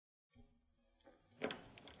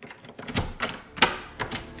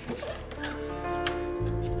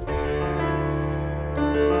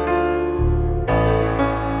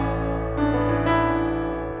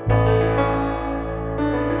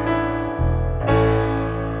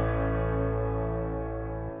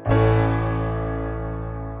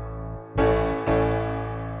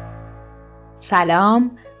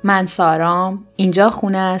سلام، من سارام، اینجا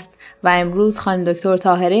خونه است و امروز خانم دکتر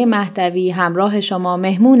طاهره مهدوی همراه شما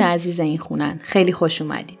مهمون عزیز این خونن. خیلی خوش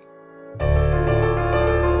اومدید.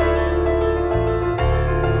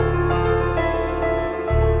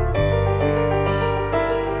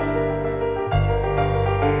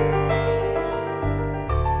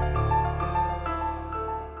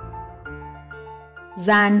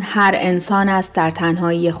 زن هر انسان است در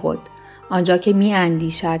تنهایی خود، آنجا که می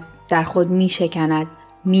اندیشد، در خود می شکند،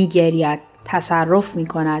 می گرید، تصرف می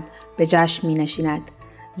کند، به جشن می نشیند.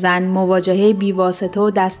 زن مواجهه بیواسطه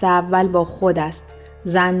و دست اول با خود است.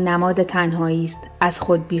 زن نماد تنهایی است، از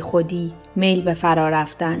خود بی خودی، میل به فرا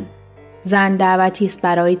رفتن. زن دعوتی است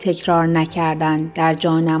برای تکرار نکردن، در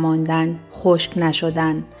جا نماندن، خشک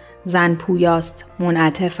نشدن. زن پویاست،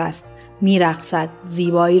 منعطف است، می رقصد،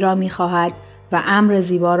 زیبایی را می خواهد و امر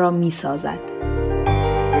زیبا را می سازد.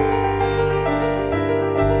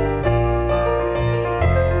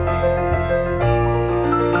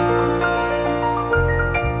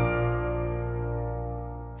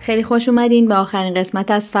 خیلی خوش اومدین به آخرین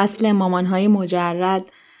قسمت از فصل مامانهای مجرد.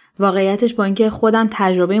 واقعیتش با اینکه خودم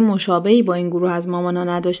تجربه مشابهی با این گروه از مامانا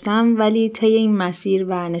نداشتم، ولی طی این مسیر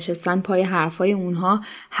و نشستن پای حرفای اونها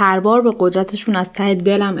هر بار به قدرتشون از ته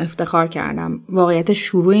دلم افتخار کردم. واقعیتش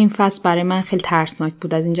شروع این فصل برای من خیلی ترسناک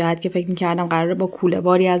بود، از این جهت که فکر می‌کردم قراره با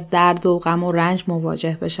کوله‌باری از درد و غم و رنج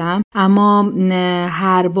مواجه بشم، اما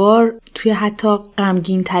هر بار توی حتی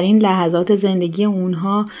غمگین ترین لحظات زندگی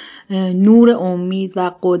اونها نور امید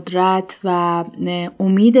و قدرت و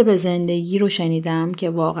امید به زندگی رو شنیدم که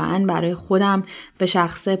واقعاً برای خودم به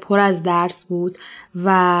شخصه پر از درس بود و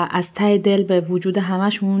از ته دل به وجود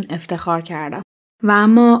همشون افتخار کردم. و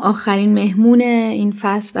اما آخرین مهمون این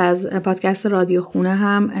فصل از پادکست رادیو خونه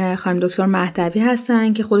هم خانم دکتر مهدوی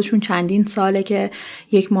هستن که خودشون چندین ساله که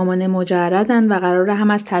یک مامان مجردن و قراره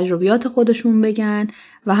هم از تجربیات خودشون بگن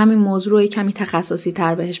و همین موضوع رو کمی تخصصی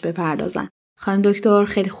تر بهش بپردازن. خانم دکتر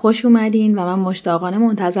خیلی خوش اومدین و من مشتاقانه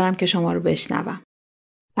منتظرم که شما رو بشنوم.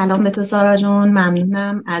 سلام به تو سارا جون،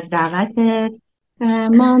 ممنونم از دعوتت.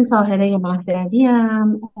 من طاهره مهدوی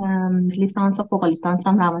ام، لیسانس و فوق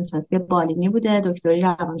لیسانسم روانشناسی بالینی بوده، دکتری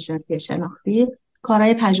روانشناسی شناختی.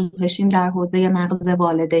 کارهای پژوهشیم در حوزه مغز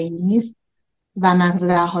والدینی است و مغز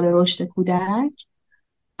در حال رشد کودک.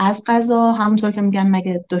 از قضا همونطور که میگن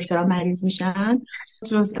مگه دکترا مریض میشن،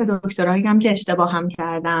 جزء دکترایی هم که اشتباه هم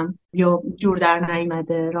کردم یا جور در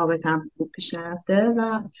نیامده، رابطم خوب پیش نرفته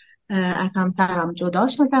و از همسرم جدا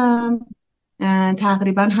شدم.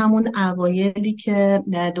 تقریبا همون اوایلی که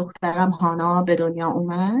دخترم هانا به دنیا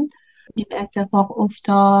اومد این اتفاق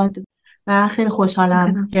افتاد و خیلی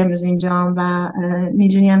خوشحالم که امروز اینجام و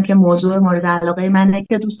میدونیم که موضوع مورد علاقه منه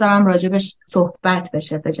که دوست دارم راجبش صحبت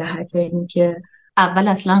بشه، به جهت اینکه اول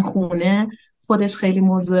اصلا خونه خودش خیلی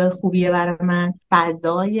موضوع خوبیه برای من،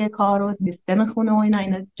 فضای کار و سیستم خونه و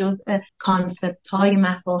اینا جزء کانسپت های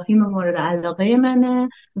مفاهیم مورد علاقه منه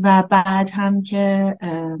و بعد هم که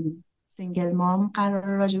سینگل مام قرار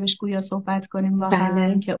راجبش گویا صحبت کنیم با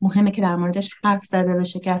هم که مهمه که در موردش حرف زده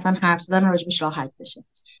بشه، که اصلا حرف زدن راجبش راحت بشه،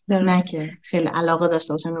 نه که خیلی علاقه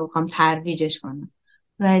داشته باشم و بخوام ترویجش کنم،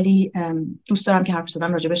 ولی دوست دارم که حرف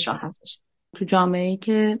زدن راجبش راحت بشه. تو جامعه‌ای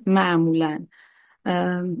که معمولاً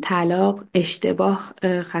طلاق اشتباه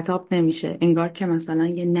خطاب نمیشه، انگار که مثلا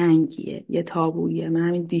یه ننگیه، یه تابویه. من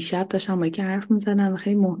همین دیشب داشتم با یکی حرف میزدم و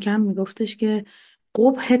خیلی محکم میگفتش که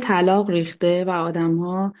قبح طلاق ریخته و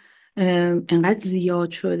آدم‌ها انقدر زیاد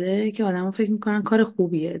شده که آدم‌ها فکر میکنن کار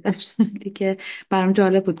خوبیه. در صورتی که برام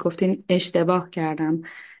جالب بود گفتین اشتباه کردم.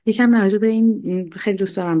 یکم راجع به این خیلی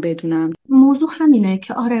دوست دارم بدونم. موضوع همینه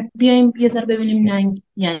که آره بیایم یه ذره ببینیم ننگ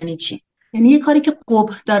یعنی چی، یعنی یه کاری که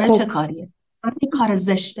قبح داره چه کاریه، یه کار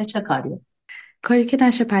زشته چه کاریه، کاری که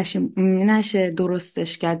نشه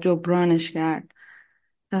درستش کرد، جبرانش کرد.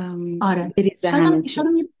 آره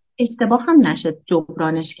شاید اشتباه هم نشه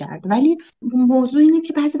جبرانش کرد، ولی موضوع اینه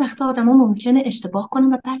که بعضی وقتا آدما ممکنه اشتباه کنن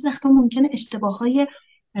و بعضی وقتا ممکنه اشتباههای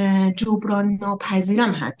جبران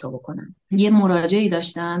ناپذیرم حتی بکنن. یه مراجعی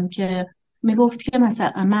داشتم که میگفت که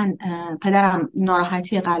مثلا من پدرم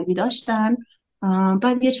ناراحتی قلبی داشتن،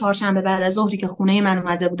 بعد یه چهارشنبه بعد از ظهری که خونه من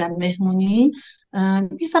اومده بودن مهمونی،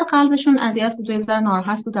 یه سر قلبشون اذیت بود و یه ذره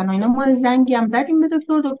ناراحت بودن و اینا. ما زنگی هم زدیم به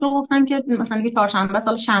دکتر گفتن که مثلا یه چهارشنبه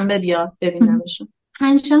سال شنبه بیا ببینمشون.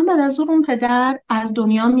 پنجشنبه بعد از ظهر اون پدر از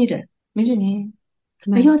دنیا میره، میدونی؟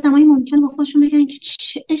 و یه آدمایی ممکن با خودشون بگن که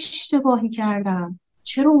چه اشتباهی کردم،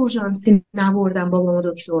 چرا اورژانسی نبردم بابامو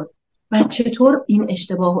دکتر و چطور این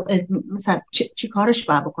اشتباه مثلا چی کارش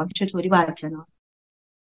باید بکنم، چطوری باید کنار.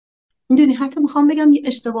 میدونی حتی میخوام بگم یه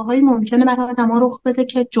اشتباهایی ممکنه برای آدم‌ها رخ بده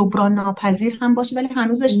که جبران ناپذیر هم باشه، ولی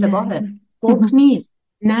هنوز اشتباهه، قبح نیست،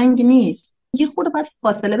 ننگ نیست. یه خورده باید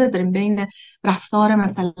فاصله بذاریم بین رفتار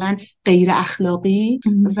مثلا غیر اخلاقی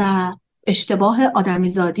و اشتباه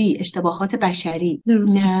آدمیزادی، اشتباهات بشری.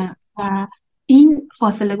 درست. و این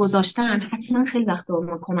فاصله گذاشتن حتما خیلی وقت به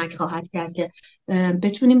ما کمک خواهد کرد که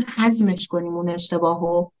بتونیم هضمش کنیم اون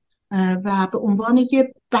اشتباهو و به عنوان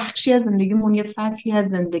یه بخشی از زندگیمون، یه فصلی از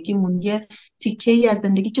زندگیمون، یه تیکه‌ای از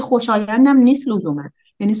زندگی که خوشایندم نیست لزوما.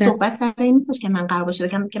 یعنی صحبت سر این نیست که من قرار باشه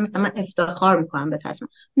بگم که مثلا من افتخار میکنم به تصمیم،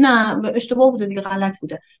 نه، اشتباه بوده دیگه، غلط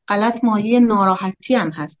بوده. غلط مایه ناراحتی هم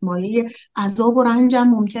هست، مایه عذاب و رنج هم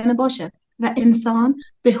ممکنه باشه و انسان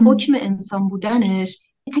به حکم انسان بودنش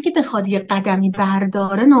اگه بخواد یه قدمی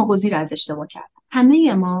برداره ناگزیر از اشتباه کردن.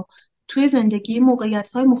 همه ما توی زندگی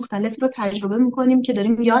موقعیت‌های مختلف رو تجربه می‌کنیم که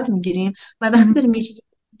داریم یاد می‌گیریم و وقتی داریم یه چیزی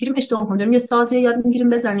می‌گیریم اشتباه می‌کنیم، داریم یه سازی یاد می‌گیریم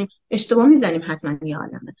بزنیم اشتباه می‌زنیم، حتما یه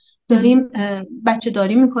عالمه. داریم بچه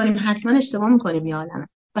داری می‌کنیم، حتما اشتباه می‌کنیم، یه عالمه.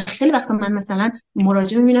 و خیلی وقتا من مثلا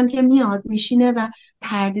مراجع می‌بینم که میاد میشینه و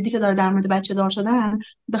تردیدی که داره در مورد بچه دار شدن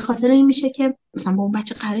به خاطر این میشه که مثلا با اون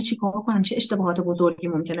بچه قراره چیکار کنم، چه اشتباهات بزرگی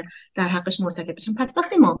ممکنه در حقش مرتکب بشم. پس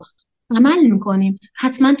وقتی ما عمل می‌کنیم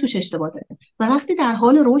حتما توش اشتباه داره و وقتی در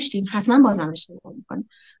حال رشدیم حتما بازم اشتباه می‌کنیم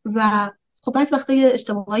و خب بعضی وقتا یه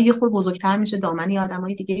اشتباهایی یه خورده بزرگتر میشه، دامن یه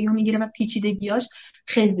آدمای دیگه رو میگیره و پیچیدگیاش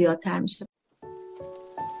خیلی زیادتر میشه.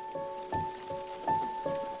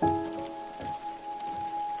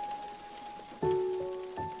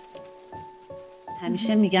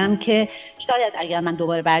 همیشه میگم که شاید اگر من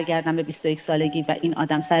دوباره برگردم به 21 سالگی و این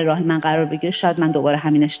آدم سر راه من قرار بگیره، شاید من دوباره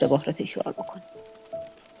همین اشتباه رو تکرار بکنم.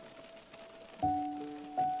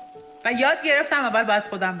 و یاد گرفتم اول باید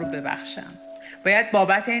خودم رو ببخشم. باید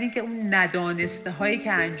بابت اینی که اون ندانسته هایی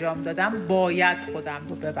که انجام دادم باید خودم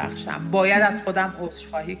رو ببخشم، باید از خودم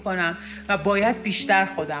عذرخواهی کنم و باید بیشتر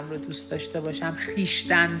خودم رو دوست داشته باشم،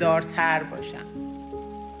 خویشتن‌دارتر باشم.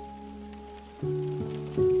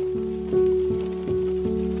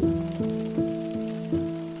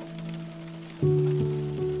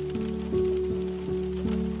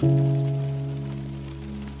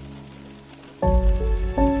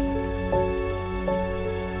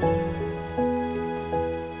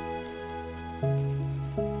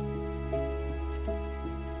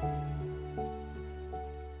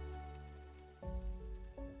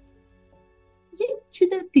 چیز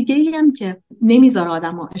دیگه ای هم که نمیذاره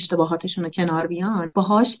آدما اشتباهاتشون رو کنار بیان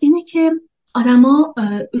باهاش اینه که آدما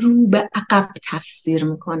رو به عقب تفسیر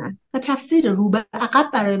میکنن و تفسیر رو به عقب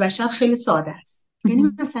برای بشر خیلی ساده است.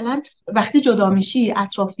 یعنی مثلا وقتی جدا میشی،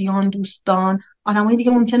 اطرافیان، دوستان، آدمای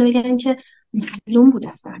دیگه ممکنه بگن که معلوم بود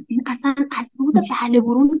اصلا این اصلا از روز بله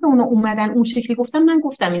برون که اونا اومدن اون شکلی گفتن، من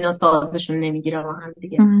گفتم اینا سازشون نمیگیره با هم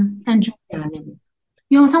دیگه، مثلا جور نمیگیره.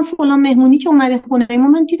 یا مثلا فلان مهمونی که اومده خونه ما،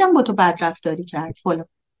 من دیدم با تو بد رفتاری کرد فلان،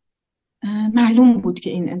 معلوم بود که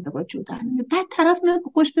این ازدواج جدا. بعد طرف میاد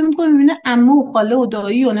خوش میکنه میبینه عمه و خاله و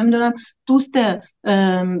دایی و نمیدونم دوست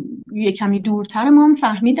یه کمی دورتر ما هم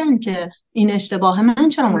فهمیدن که این اشتباه، من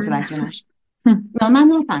چرا متوجه نشدم؟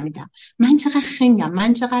 من نفهمیدم، من چقدر خنگم،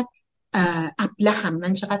 من چقدر ابلهم،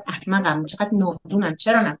 من چقدر احمقم، چقدر نادونم،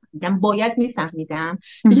 چرا نفهمیدم؟ باید میفهمیدم.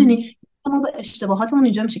 میدونی ما به اشتباهاتمون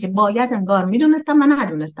اینجا میشه که باید انگار میدونستم من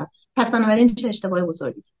ندونستم، پس بنابراین چه اشتباه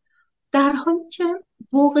بزرگی. در حالی که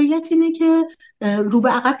واقعیت اینه که رو به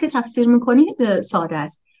عقب که تفسیر میکنی ساده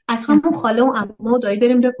است. از همون خاله و عمو و دایی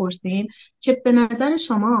بریم بپرسیم که به نظر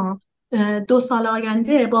شما 2 سال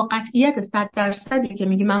آینده با قطعیت 100% که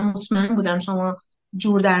میگی من مطمئن بودم شما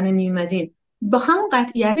جور در نمیومدین، با همون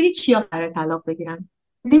قطعیت بگی کیا قراره طلاق بگیرن؟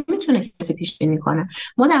 نمیتونه کسی پیش بینی کنه.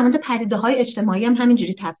 ما در مورد پدیده های اجتماعی هم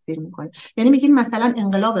همینجوری تفسیر میکنیم. یعنی میگیم مثلا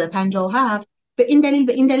انقلاب 57 به این دلیل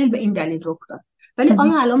به این دلیل به این دلیل رخ داد، ولی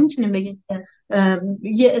آیا الان میتونیم بگیم که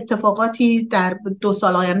یه اتفاقاتی در 2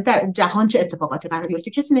 سال آینده در جهان چه اتفاقاتی قرار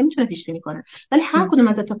بیفته؟ کسی نمیتونه پیش بینی کنه. ولی هر کدوم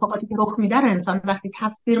از اتفاقاتی که رخ میده انسان وقتی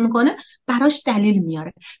تفسیر میکنه براش دلیل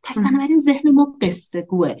میاره. پس بنابراین ذهن ما قصه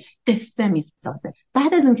گوه، قصه میسازه.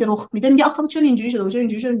 بعد از اینکه رخ میده میگه آخه چون اینجوری شده، چون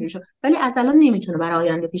اینجوری شده، اینجوری شده، ولی از الان نمیتونه برای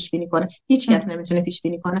آینده پیش بینی کنه. هیچ کس نمیتونه پیش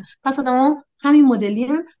بینی کنه. پس آدما همین مدلی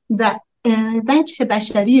هم و وجه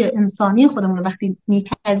بشری انسانی خودمون رو وقتی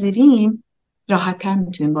میپذیریم راحت‌تر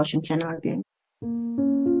میتونیم باشون کنار بیاییم.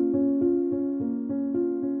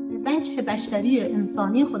 وجه بشری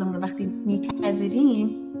انسانی خودمون رو وقتی میپذیریم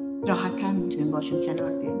راحت‌تر میتونیم باشون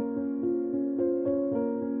کنار بیاییم.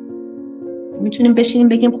 میتونیم بشینیم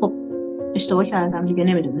بگیم خب اشتباه کردم دیگه،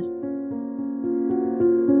 نمیدونستم.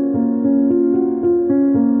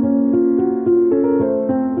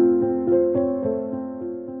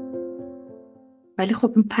 ولی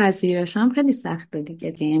خب این پذیرش هم خیلی سخته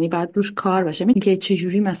دیگه، یعنی باید روش کار باشه. اینکه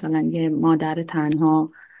چجوری مثلا یه مادر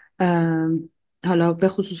تنها حالا به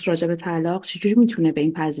خصوص راجع به طلاق چجوری میتونه به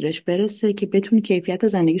این پذیرش برسه که بتونه کیفیت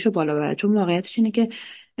زندگیشو بالا ببره؟ چون واقعیتش اینه که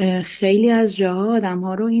خیلی از جاها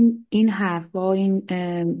آدم‌ها رو این حرفا، این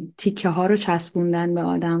تیکه ها رو چسبوندن به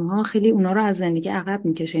آدم‌ها، خیلی اونا رو از زندگی عقب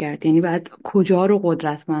میکشه. یعنی باید کجا رو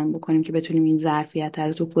قدرتمند بکنیم که بتونیم این ظرفیت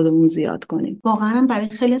رو تو خودمون زیاد کنیم؟ واقعا برای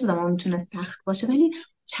خیلی از آدم‌ها میتونه سخت باشه، ولی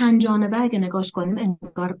چند جانبه اگه نگاش کنیم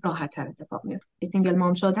انگار راحت‌تر اتفاق میفته. سینگل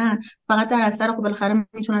مام شدن فقط در اثر، خب بالاخره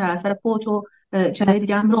میتونه در اثر فوت و چیزای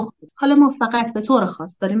دیگه هم رخ بده. حالا ما فقط به طور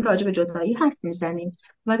خاص داریم راجع به جدایی حرف میزنیم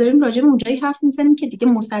و داریم راجع به اونجایی حرف میزنیم که دیگه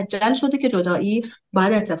مسجل شده که جدایی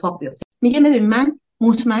باید اتفاق بیفته. میگه ببین من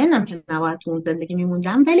مطمئنم که نباید تو اون زندگی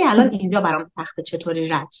میموندم، ولی الان اینجا برام سخته چطوری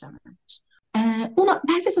رد شم. اون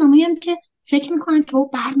بعضی از آدمایی هم که فکر میکنن که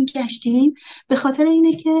برمیگشتیم، به خاطر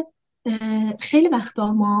اینه که خیلی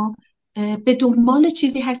وقتا ما به دنبال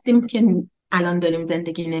چیزی هستیم که الان داریم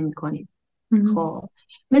زندگی نمی کنیم. خب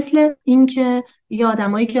مثل این که یه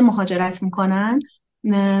آدمایی که مهاجرت میکنن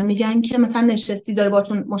میگن که مثلا نشستی داره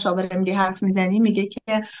باتون مشاوره میگه حرف میزنی، میگه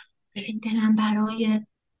که ببین دلم برای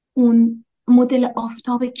اون مدل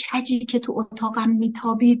آفتاب کجی که تو اتاقم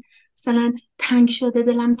میتابید مثلا تنگ شده،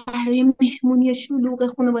 دلم برای مهمونی شلوغ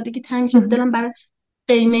خانوادگی تنگ شده، دلم برای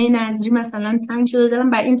قیمه نظری مثلا تنگ شده، دلم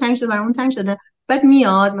برای این تنگ شده، برای اون تنگ شده. بعد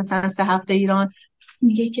میاد مثلا 3 هفته ایران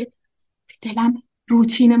میگه که دلم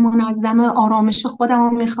روتین منظم آرامش خودم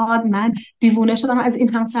رو میخواد، من دیوونه شدم از این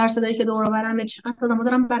هم سر صدایی که دور و برمه، چقدر آدم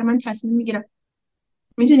دارم برای من تصمیم میگیرم.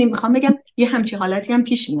 میدونی میخوام بگم یه همچی حالتی هم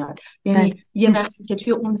پیش میاد. یعنی یه وقتی که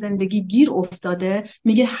توی اون زندگی گیر افتاده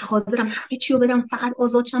میگه حاضرم همه چی رو بدم فقط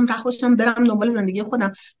آزادشم، رهاشم، برم دنبال زندگی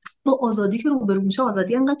خودم. با آزادی که روبرو میشه،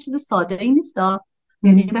 آزادی انقدر چیز ساده ای نیست.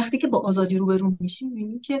 یعنی وقتی که با آزادی روبرو میشی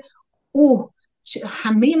میبینی که اوه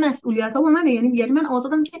همه مسئولیت ها با منه. یعنی من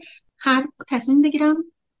آزادم که هر تصمیم بگیرم،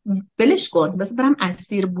 بلش کن بس برم.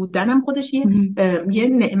 اسیر بودنم خودش یه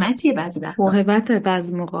نعمتیه بعضی وقتا. موهبت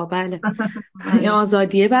بعضی موقع. بله.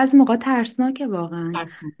 آزادیه بعضی موقع ترسناکه واقعا.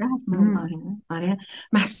 آره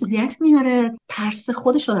مسئولیت میاره، ترس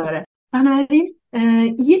خودشو داره. بنابراین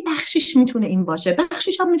یه بخشش میتونه این باشه،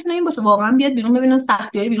 بخشش هم میتونه این باشه واقعا بیاد بیرون ببینن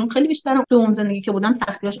سختیای بیرون خیلی بیشتره. تو اون زندگی که بودم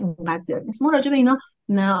سختیاش اونقدر زیاد نیست. ما راجع به اینا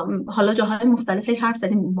حالا جاهای مختلفی حرف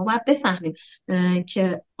زدیم. ما باید بفهمیم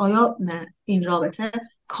که آیا این رابطه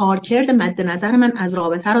کارکرد مد نظر من از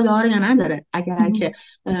رابطه رو داره یا نداره. اگر که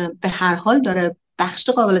به هر حال داره بخش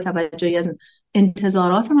قابل توجهی از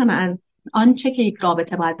انتظارات من از آنچه که یک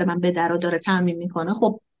رابطه باید به من بده رو داره تامین میکنه،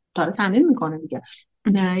 خب داره تامین میکنه دیگه.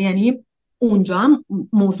 یعنی اونجا هم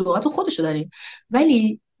موضوعات خودشو داریم،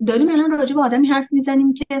 ولی داریم الان راجع به آدمی حرف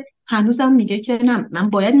میزنیم که هنوزم میگه که نه من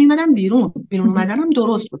باید میمدم بیرون اومدنم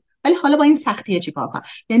درست بود، ولی حالا با این سختیه چیکار کنم؟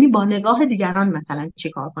 یعنی با نگاه دیگران مثلا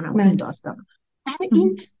چیکار کنم؟ اون داستان.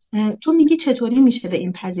 این تو میگی چطوری میشه به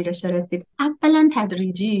این پذیرش رسید؟ اولا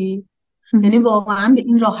تدریجی. یعنی واقعا به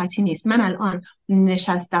این راحتی نیست. من الان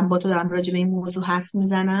نشستم با تو دارم راجع به این موضوع حرف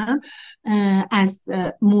میزنم، از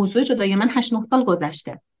موضوع جدایی من 8-9 سال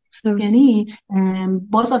گذشته. یعنی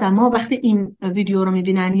باز آدم‌ها وقتی این ویدیو رو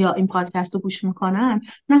میبینن یا این پادکست رو گوش میکنن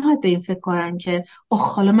نباید به این فکر کنن که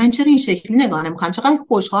اوه حالا من چرا این شکلی نگاه نمیکنم، چقدر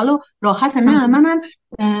خوشحال و راحت. نه منم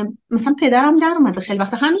مثلا پدرم در اومده خیلی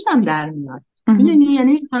وقت، هنوزم در میاد. میدونی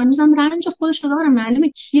یعنی هنوزم رنج خودش رو داره. معلومه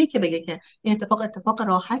کیه که بگه که این اتفاق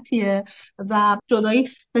راحتیه و جدایی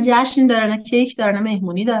نه جشن داره نه کیک داره نه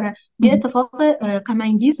مهمونی داره. یه اتفاق غم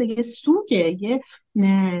انگیزه، یه سوگه، یه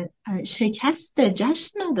شکست،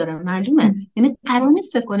 جشن نداره. معلومه. یعنی قرار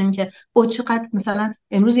نیست فکر کنیم که او چقدر مثلا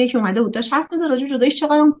امروز یکی اومده بود داشت حرف می‌زد راجع به جدایی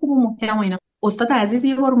چقدر خوب و محکم و اینا. استاد عزیز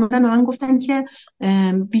یه بار اومدن من گفتن که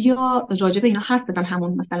بیا راجع به اینا حرف بزن،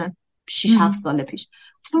 همون مثلا 6-7 سال پیش.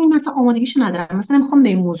 گفتم این مثلا آمادگیشو ندارم، مثلا میخوام به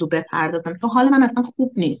این موضوع بپردازم چون حال من اصلا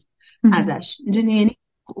خوب نیست ازش. یعنی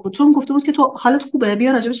چون گفته بود که تو حالت خوبه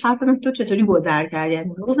بیا راجبش حرف بزن، تو چطوری گذر کردی از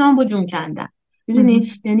این. گفتم با جون کندن.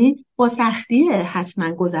 میدونی یعنی با سختیه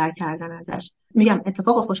حتما گذر کردن ازش. میگم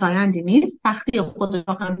اتفاق خوشایندی نیست، سختی خودش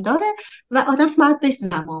هم داره و آدم باید بهش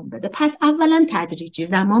زمان بده. پس اولا تدریجی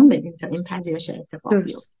زمان بدیم تا این پذیرش اتفاق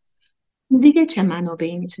بیفته. دیگه چه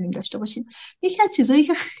منابعی میتونیم داشته باشیم؟ یکی از چیزهایی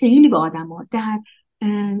که خیلی به آدم‌ها در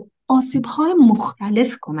آسیب‌های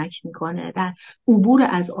مختلف کمک میکنه، در عبور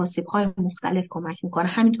از آسیب‌های مختلف کمک میکنه،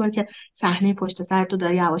 همینطور که صحنه پشت سر تو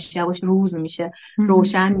داره یواش یواش روز میشه،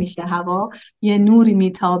 روشن میشه، هوا یه نوری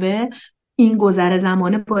میتابه، این گذر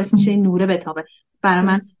زمانه باعث میشه این نوره بتابه. برای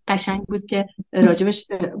من قشنگ بود که راجبش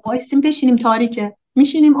وایسیم بشینیم تاریکه،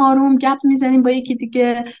 میشینیم آروم گپ میزنیم با یکی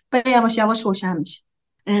دیگه و یواش یواش روشن میشه.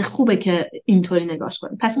 خوبه که اینطوری نگاش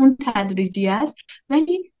کنیم. پس اون تدریجی است.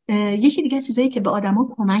 ولی یکی دیگه چیزایی که به آدما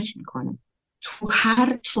کمک میکنه تو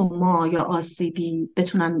هر تروما یا آسیبی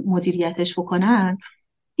بتونن مدیریتش بکنن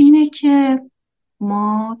اینه که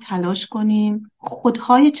ما تلاش کنیم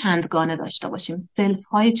خودهای چندگانه داشته باشیم، سلف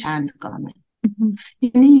های چندگانه.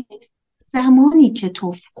 یعنی زمانی که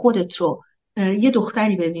تو خودت رو یه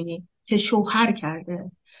دختری ببینی که شوهر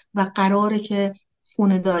کرده و قراره که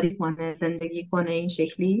خونه داری کنه، زندگی کنه این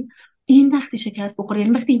شکلی، این وقتی شکست بخوره،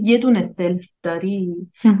 یعنی وقتی یه دونه سلف داری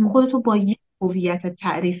خودتو با یه هویت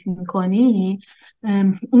تعریف میکنی،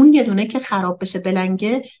 اون یه دونه که خراب بشه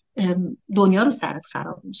بلنگه دنیا رو سرت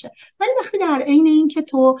خراب میشه. ولی وقتی در عین این که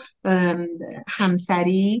تو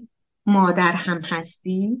همسری، مادر هم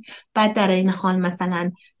هستی، بعد در این حال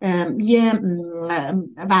مثلا یه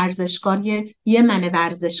ورزشکار، یه من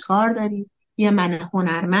ورزشکار داری، یه من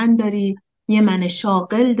هنرمند داری، یه من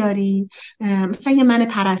شاغل داری، مثلا یه من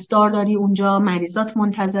پرستار داری، اونجا مریضات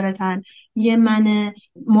منتظرتن، یه من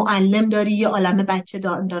معلم داری، یه عالمه بچه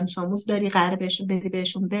دانش آموز داری، قراره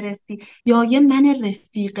بهشون برسی، یا یه من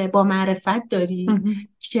رفیق با معرفت داری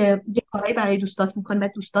که یه کارهایی برای دوستات میکنی و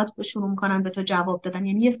دوستات شروع میکنن به تو جواب دادن.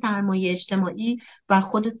 یعنی یه سرمایه اجتماعی بر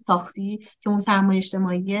خودت ساختی که اون سرمایه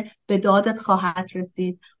اجتماعی به دادت خواهد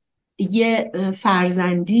رسید. یه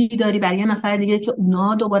فرزندی داری برای یه نفر دیگه که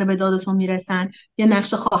اونا دوباره به دادتون میرسن. یه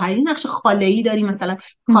نقش خواهری، نقش خاله‌ای داری، مثلا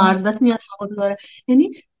خواهرزادت میاد جواب داره.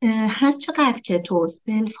 یعنی هر چقدر که تو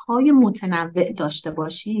سلف های متنوع داشته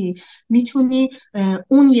باشی میتونی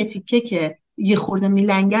اون یه تیکه که یه خورده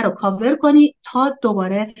میلنگه رو کاور کنی تا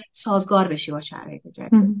دوباره سازگار بشی با شرایط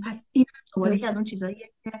جدید. پس این دوباره که از اون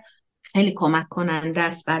چیزاییه که خیلی کمک کننده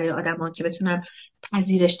است برای آدما که بتونن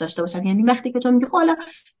پذیرش داشته باشن. یعنی وقتی که تو میگی حالا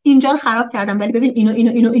اینجا رو خراب کردم ولی ببین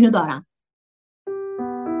اینو دارم.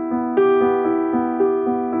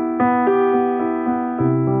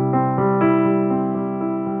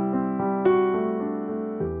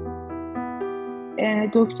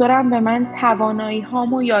 دکترم به من توانایی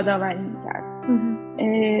هامو یادآوری میکرد.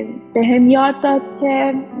 به هم یاد داد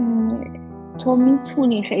که تو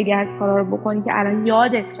میتونی خیلی از کارا رو بکنی که الان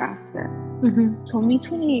یادت رفته. تو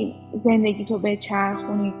میتونی زندگی تو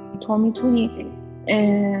بچرخونی، تو میتونی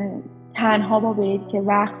تنها با بهت که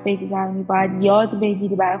وقت بگذرونی، باید یاد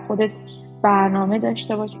بگیری، برای خودت برنامه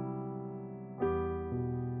داشته باشی.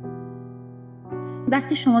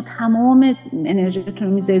 وقتی شما تمام انرژیتون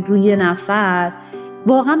رو میذارید روی یه نفر،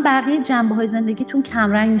 واقعا بقیه جنبه‌های زندگیتون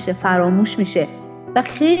کمرنگ میشه، فراموش میشه. و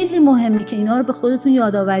خیلی مهمه که اینا رو به خودتون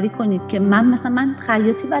یادآوری کنید که من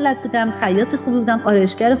خیاطی بلد بودم، خیاط خوبی بودم،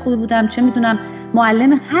 آرایشگر خوبی بودم، چه میدونم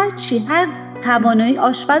معلم، هر توانایی،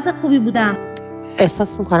 آشپز خوبی بودم.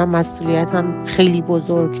 احساس میکنم مسئولیتم خیلی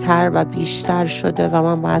بزرگتر و بیشتر شده و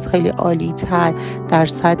من باید خیلی عالی‌تر، در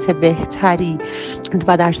سطح بهتری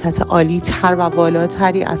و در سطح عالی‌تر و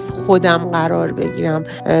والاتری از خودم قرار بگیرم.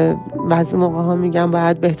 بعضی موقع‌ها میگم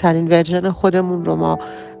باید بهترین ورژن خودمون رو ما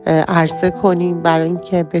عرضه کنیم برای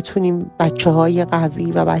اینکه بتونیم بچه‌های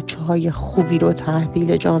قوی و بچه‌های خوبی رو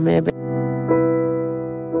تحویل جامعه بدیم.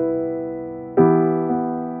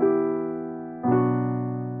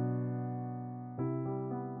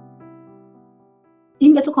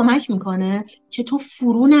 این به تو کمک میکنه که تو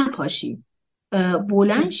فرو نپاشی،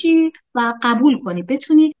 بلند شی و قبول کنی،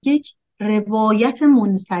 بتونی یک روایت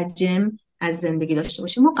منسجم از زندگی داشته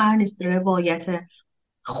باشی. ما قرار نیست روایت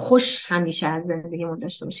خوش همیشه از زندگیمون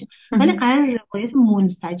داشته باشیم، ولی قرار روایت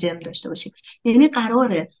منسجم داشته باشیم. یعنی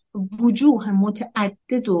قراره وجوه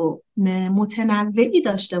متعدد و متنوعی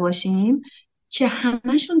داشته باشیم که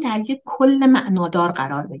همشون در یک کل معنادار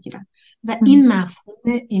قرار بگیرن و این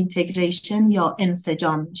مفهوم اینتگریشن یا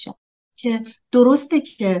انسجام میشه که درسته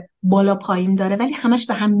که بالا پایین داره ولی همش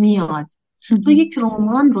به هم میاد. تو یک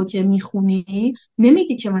رمان رو که میخونی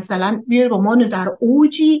نمیگی که مثلا یه رمان در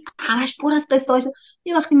اوجی همش پر از قصه‌اش،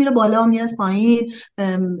 یه وقتی میره بالا و میاد پایین،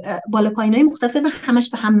 بالا پایینای مختلف و همش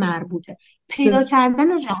به هم مربوطه. پیدا کردن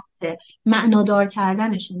رابطه، معنادار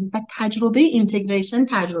کردنشون و تجربه اینتگریشن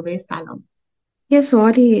تجربه سلام. یه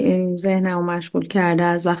سوالی ذهنمو مشغول کرده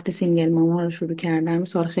از وقتی سینگل ماما رو شروع کردم،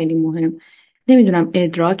 سوال خیلی مهم. نمیدونم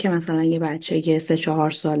ادراک مثلا یه بچه که 3-4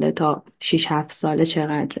 ساله تا 6-7 ساله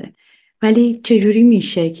چقدره، ولی چجوری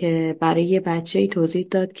میشه که برای یه بچه‌ای توضیح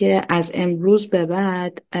داد که از امروز به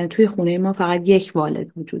بعد توی خونه ما فقط یک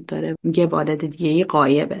والد وجود داره، یه والد دیگه‌ای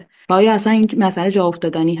غایبه؟ آیا اصلا این مسئله جا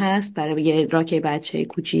افتادنی هست برای یه ادراک بچه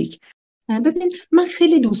کوچیک؟ ببین، من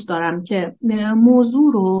خیلی دوست دارم که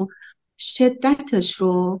موضوع رو، شدتش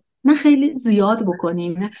رو نه خیلی زیاد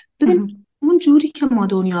بکنیم. ببین، اون جوری که ما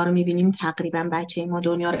دنیا رو میبینیم تقریبا بچه ما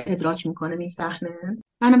دنیا رو ادراک میکنه، میفهمه.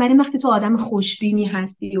 بنابراین وقتی تو آدم خوشبینی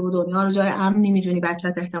هستی و دنیا رو جای امنی میدونی،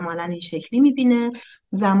 بچت احتمالاً این شکلی میبینه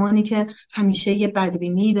زمانی که همیشه یه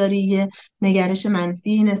بدبینی داری، یه نگرش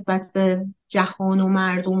منفی نسبت به جهان و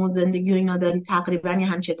مردم و زندگی و اینا داری، تقریبا یه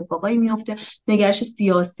همچین اتفاقایی میفته. نگرش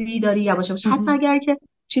سیاسی داری یواش یواش، حتی اگر که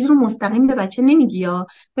چیز رو مستقیم به بچه نمیگی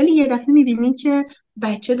ولی یه دفعه میبینی که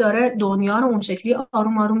بچه داره دنیا رو اون شکلی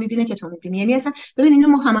آروم آروم میبینه که تو میبینی. یعنی اصلا ببین اینو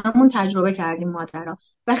ما هممون تجربه کردیم مادرها،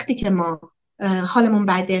 وقتی که ما حالمون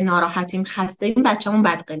بده، ناراحتیم، خسته ایم، بچه‌مون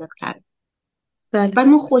بد قلق کرد. بله. بعد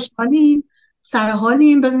ما خوشحالیم، سر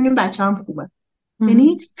حالیم، ببینیم بچه هم خوبه.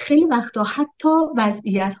 یعنی خیلی وقتا حتی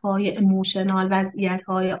وضعیت‌های ایموشنال،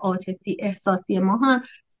 وضعیت‌های عاطفی احساسی ما هم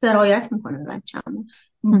سرایت میکنه به بچه‌مون.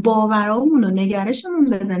 باورامون و نگرشمون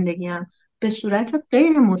به زندگی هم به صورت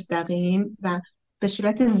غیر مستقیم و به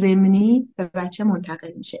صورت ضمنی به بچه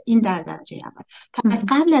منتقل میشه. این در درجه اول. پس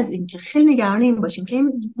قبل از اینکه خیلی نگران این باشیم که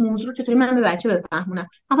این موضوع چطوری من به بچه بفهمونم،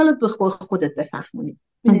 اولا به خودت بفهمونی.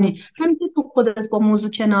 میدونی همین که تو خودت با موضوع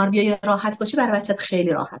کنار بیای یا راحت باشی، برای بچت خیلی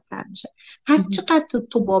راحت تر میشه. هر چقدر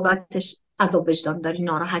تو بابتش عذاب وجدان داری،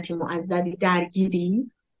 ناراحتی، معذبی،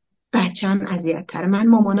 درگیری، بچه هم اذیت تره. من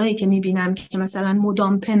مامانایی که میبینم که مثلا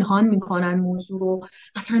مدام پنهان میکنن موضوع رو،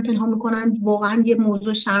 مثلا پنهان میکنن واقعا یه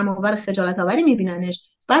موضوع شرم‌آور خجالت آوری میبیننش،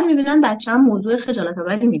 بعد میبینن بچه هم موضوع خجالت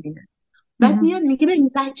آوری میبینه، بعد میاد میگه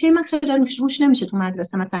ببین بچه من خجالت روش نمیشه تو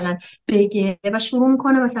مدرسه مثلا بگه، و شروع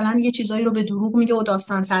میکنه مثلا یه چیزایی رو به دروغ میگه و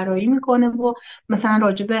داستان سرایی میکنه و مثلا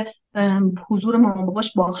راجع به حضور مامان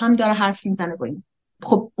باباش با هم داره حرف میزنه با این.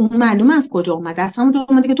 خب اون معلومه از کجا اومده؟ از همون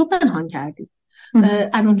اومده که تو پنهان کردی،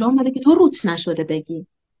 از اونجا اومده که تو روت نشده بگی،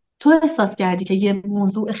 تو احساس کردی که یه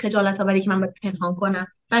موضوع خجالت آوری که من باید پنهان کنم،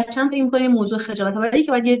 بچه‌م فکر می‌کنه یه موضوع خجالت آوری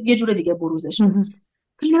که باید یه جور دیگه بروزش کنه.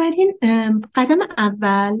 بنابراین قدم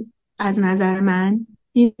اول از نظر من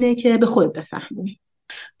اینه که به خود بفهمی.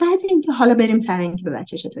 بعد اینکه حالا بریم سر اینکه به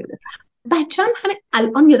بچه چطوری بفهم. بچه‌م همین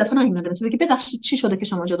الان یه دفعه نیومده بگه ببخشید چی شده که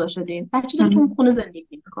شما جدا شدین. بچه داره تو اون خونه زندگی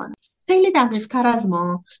میکنه، خیلی دقیق تر از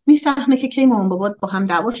ما میفهمه که کی مامان بابا با هم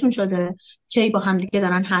دعواشون شده، کی با هم دیگه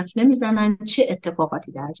دارن حرف نمیزنن، چه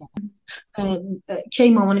اتفاقاتی در جریانه، کی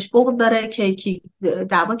مامانش بغض داره، کی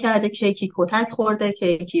دعوا کرده، کی کتک خورده،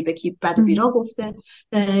 کی به کی بد و بیرا گفته،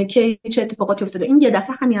 کی چه اتفاقاتی افتاده. این یه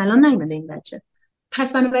دفعه همین الان نیومده این بچه،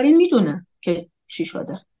 پس بنابراین میدونه که چی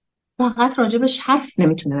شده، فقط راجبش حرف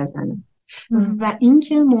نمیتونه بزنه. و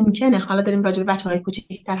اینکه ممکنه حالا داریم راجب بچه‌های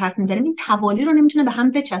کوچیک‌تر حرف میزنیم، این توالی رو نمیتونه به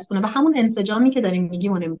هم بچسبونه و همون انسجامی که داریم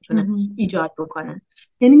میگیم رو نمیتونه ایجاد بکنه.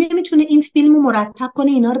 یعنی نمیتونه این فیلمو مرتب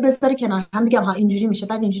کنه، اینا رو بذاره کنار هم، بگم ها اینجوری میشه،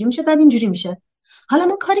 بعد اینجوری میشه، بعد اینجوری میشه. حالا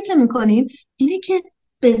ما کاری که میکنیم اینه که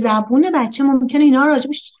به زبون بچه ممکنه اینا رو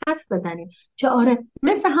راجبش حرف بزنیم، که آره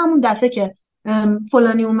مثل همون دفعه که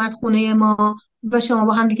فلانی اومد خونه ما و شما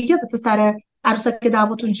با هم دیگه یادت سر عروسک که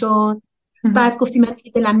دعواتون شد، بعد گفتی من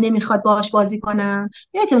دیگه دلم نمیخواد باهاش بازی کنم،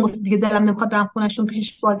 یا که گفتی دیگه دلم نمیخواد برم خونه‌شون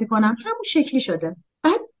پیشش بازی کنم، همون شکلی شده.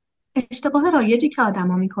 بعد اشتباه رایجی که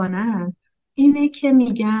آدما میکنن اینه که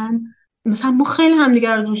میگن مثلا ما خیلی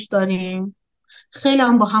همدیگه رو دوست داریم، خیلی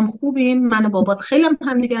هم با هم خوبیم، من و بابات خیلی هم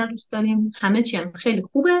همدیگه رو دوست داریم، همه چی هم خیلی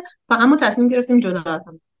خوبه و اما تصمیم گرفتیم جدا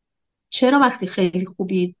شدیم. چرا وقتی خیلی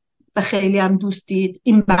خوبید و خیلی هم دوستید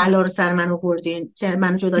این بلا رو سر من آوردین که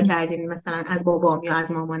منو جدا کردین مثلا از بابام یا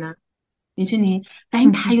از مامانم؟ میتونی؟ و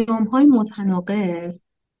این پیام‌های متناقض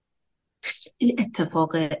خیلی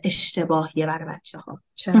اتفاق اشتباهیه برای بچه‌ها.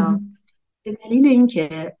 چرا؟ به دلیل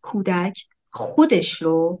اینکه کودک خودش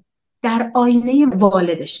رو در آینه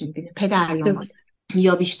والدش میبینه، پدر یا مادر،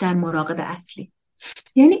 یا بیشتر مراقب اصلی.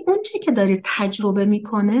 یعنی اون چی که داره تجربه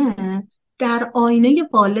میکنه در آینه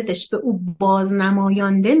والدش به او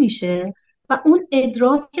بازنمایانده میشه و اون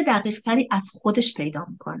ادراک دقیق تری از خودش پیدا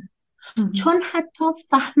میکنه. چون حتی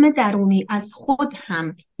فهم درونی از خود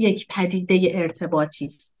هم یک پدیده ارتباطی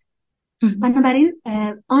است. بنابراین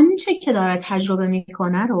آنچه که داره تجربه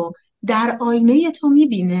میکنه رو در آینه تو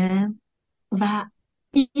میبینه و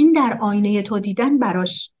این در آینه تو دیدن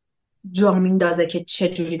براش جا میندازه که چه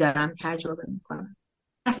جوری دارم تجربه میکنم.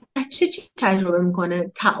 پس بچه چی تجربه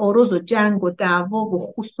میکنه؟ تعارض و جنگ و دعوا و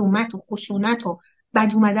خصومت و خشونت و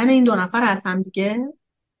بد اومدن این دو نفر از هم دیگه،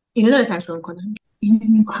 اینو داره تجربه میکنه. این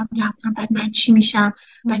میگم بعد من چی میشم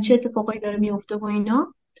و چه اتفاقایی داره میفته و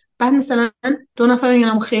اینا. بعد مثلا دو نفر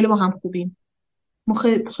میگن ما خیلی با هم خوبیم، ما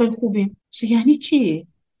خیلی خوبیم، چه یعنی چی؟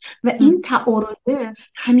 و این تعارضه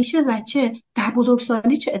همیشه بچه در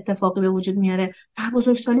بزرگسالی چه اتفاقی به وجود میاره؟ در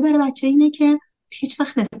بزرگسالی برای بچه اینه که هیچ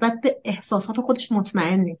وقت نسبت به احساسات خودش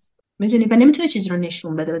مطمئن نیست، میدونی، و نمیتونه چیزی رو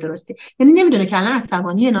نشون بده به درستی. یعنی نمیدونه که الان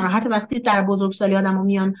عصبانی ناراحت. وقتی در بزرگسالی آدمو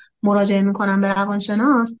میان مراجعه میکنن به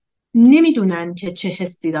روانشناس، نمیدونن که چه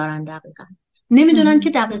حسی دارن دقیقاً، نمیدونن که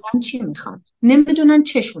دقیقاً چی میخوان، نمیدونن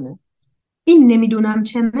چشونه. این نمیدونم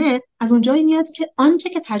چمه از اونجایی میاد که آنچه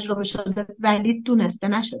که تجربه شده ولی دونسته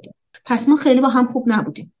نشده. پس ما خیلی با هم خوب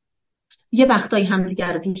نبودیم. یه وقتایی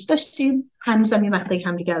همدیگر رو دوست داشتیم، هنوزم یه وقتایی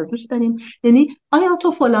همدیگر رو دوست داریم. یعنی آیا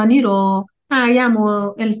تو فلانی رو، مریم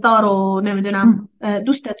و السا رو، نمیدونم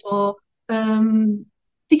دوستتو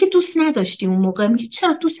دیگه دوست نداشتی اون موقع؟ میگه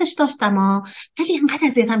چرا دوستش داشتم ولی اینقدر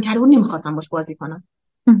اذیتم کرده بود نمیخواستم باش بازی کنم.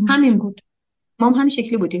 همین بود. ما هم همین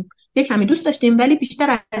شکلی بودیم. یک کمی دوست داشتیم ولی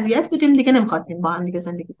بیشتر اذیت بودیم، دیگه نمیخواستیم با هم دیگه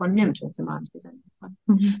زندگی کنیم، نمیتونستیم با هم دیگه زندگی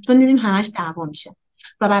کنیم چون دیدیم همش دعوا میشه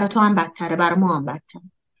و برای تو هم بدتره، برای ما هم بدتره.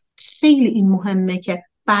 خیلی این مهمه که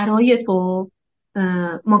برای تو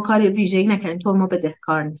ما کار ویژه‌ای نکنیم، تو ما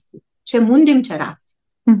بدهکار نیستی، چه موندیم چه رفتیم.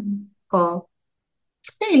 خب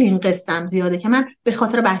خیلی این قصه‌ام زیاده که من به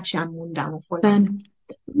خاطر بچه‌م موندم و فلان.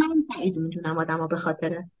 من بعید میدونم آدم‌ها به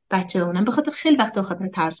خاطر بچه اونم، به خاطر خیلی وقت به خاطر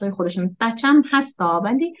ترس‌های خودشون. بچه‌م هستا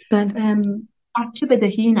ولی بچه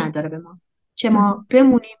بدهی نداره به ما که ما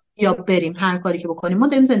بمونیم یا بریم، هر کاری که بکنیم ما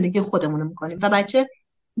داریم زندگی خودمون رو میکنیم و بچه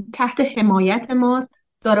تحت حمایت ماست،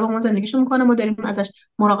 داره با ما زندگیشو میکنه، ما داریم ازش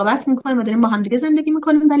مراقبت میکنیم، ما داریم با هم دیگه زندگی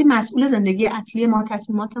میکنیم، ولی مسئول زندگی اصلی ما،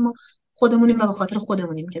 تصمیمات ما خودمونیم و به خاطر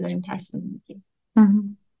خودمونیم که داریم تصمیم میگیریم.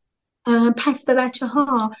 پس به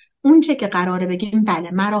بچه‌ها اون چه که قراره بگیم،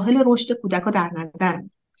 بله مراحل رشد کودک رو در نظر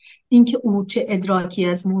میگیریم، اینکه او چه ادراکی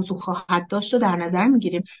از موضوع خواهد داشت رو در نظر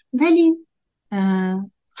میگیریم، ولی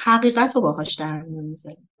حقیقت رو باهاش در میون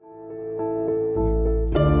میذاریم.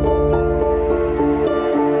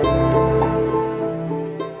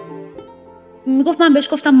 میگفت، من بهش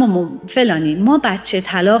گفتم ما فلانی، ما بچه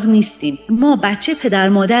طلاق نیستیم، ما بچه پدر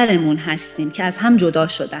مادرمون هستیم که از هم جدا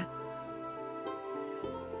شدن.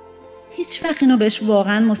 هیچ وقت اینو بهش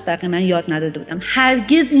واقعا مستقیما یاد نداده بودم،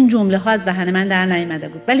 هرگز این جمله ها از دهن من در نیامده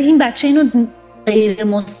بود، ولی این بچه اینو غیر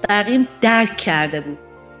مستقیم درک کرده بود.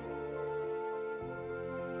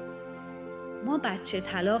 ما بچه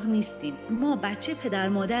طلاق نیستیم، ما بچه پدر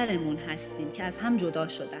مادرمون هستیم که از هم جدا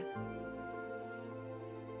شدن.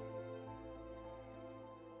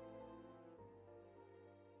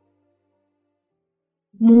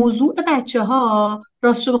 موضوع بچه‌ها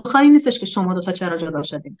راستش بخوای نیستش که شما دوتا چرا جدا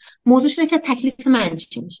شدین، موضوعش اینه که تکلیف من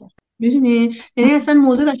چی میشه. میدونی، یعنی اصلا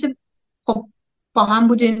موضوع بچه خب با هم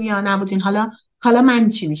بودین یا نبودین، حالا من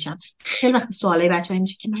چی میشم. خیلی وقت سوالای بچه‌ها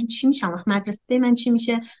میشه که من چی میشم، وقت مدرسه من چی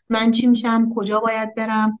میشه، من چی میشم، کجا باید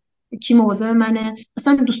برم، کی مواظب منه،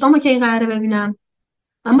 مثلا دوستامو کی قراره ببینم.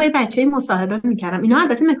 من با یه بچه‌ای مصاحبه میکردم، اینا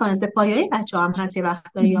البته مکانیزم دفاعی بچه‌ها هم هست یه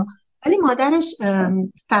وقتایی، ولی مادرش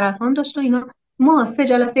سرطان داشت و اینا. ما 3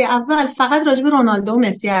 جلسه اول فقط راجع به رونالدو و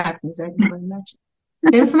مسی حرف می‌زدیم با این بچه.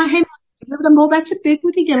 مثلا من هم بودم با بچه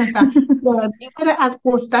بگو دیگه، مثلا بذاره از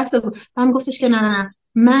قصت بگو. من گفتش که نه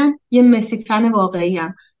من یه مسی فن واقعی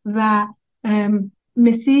ام و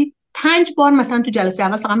مسی 5 بار مثلا تو جلسه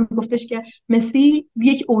اول فقط میگفتش که مسی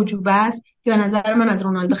یک اعجوبه است که به نظر من از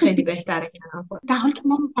رونالدو خیلی بهتره، در حالی که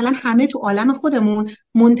ما مثلا همه تو عالم خودمون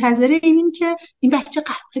منتظر اینیم که این بچه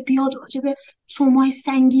قراره بیاد راجع به ترومای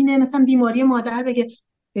سنگینه مثلا بیماری مادر بگه.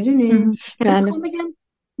 بدونیم بگم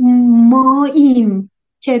ما این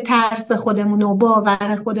که ترس خودمون و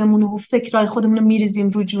باور خودمون و فکرای خودمون رو میریزیم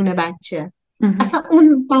رو جون بچه. اصلا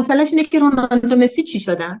اون مسئلهش اینه که رونالدو مسی چی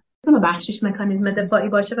شدن، بخشش مکانیزم دفاعی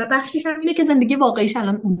باشه و بخشش هم اینه که زندگی واقعیش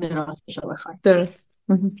الان اون راستشو بخواد. درست.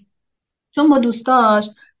 چون با دوستاش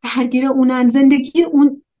درگیر اونن، زندگی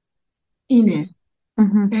اون اینه.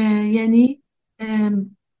 یعنی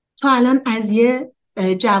تو الان از یه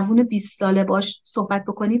جوون 20 ساله باش صحبت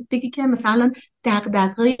بکنی بگی که مثلا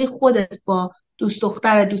دغدغه خودت با دوست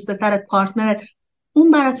دخترت، دوست پسرت، پارتنرت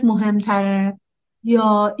اون برات مهمتره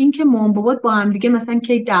یا اینکه مام بابات با هم دیگه مثلا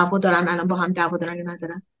کی دعوا دارن، الان با هم دعوا دارن یا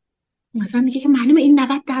ندارن. مثلا میگه که معلومه این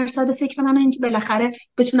 90% فکر منه این که بالاخره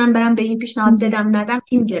بتونم برم به این پیشنهاد بدم ندم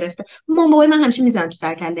این گرفته. مام بابای من همیشه میذارن تو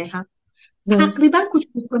سر کله هم. تقریبا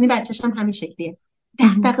کوچولو کنی بچه‌ش هم همین شکلیه.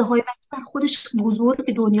 دغدغه‌های بچه بر خودش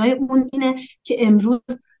بزرگ، دنیای اون اینه که امروز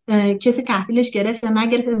کسی تحویلش گرفت یا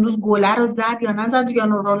نگرفت، امروز گله رو زد یا نزد، یا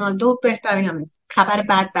رونالدو بهتره یا مسی. خبر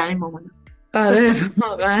بد برای مامانم. آره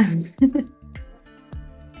واقعا.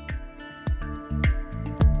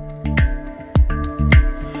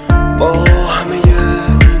 با همه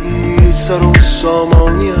بی سر و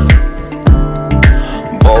سامانیم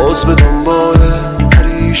باز به دنبال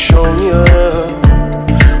پریشانیم،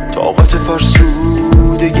 طاقت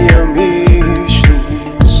فرسودگیم هیچ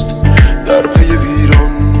نیست، در پی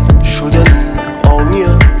ویران شدن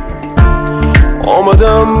آنیم.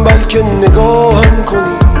 آمدم بلکه نگاهم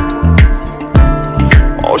کنی،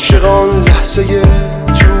 عاشقان لحظه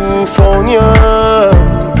توفانیم،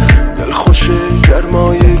 دلخوش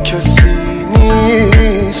گرمای کسی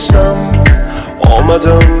نیستم،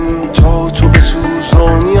 آمدم تا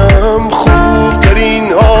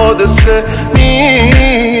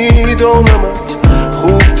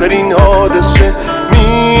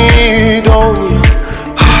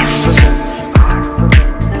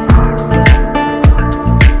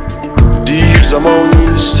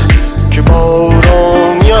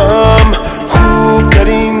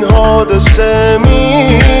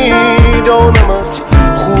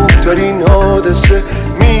مدرسه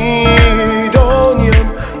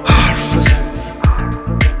میدانیم حرف بزن.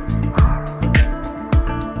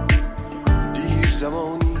 دیر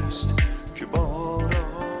زمانیست که بارانیم.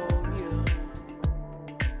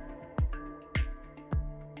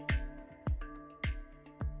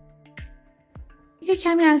 یه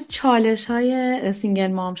کمی از چالش‌های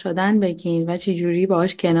سینگل مام شدن بگین و چجوری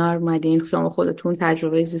باهاش کنار اومدین. شما خودتون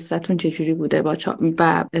تجربه زیستتون چجوری بوده و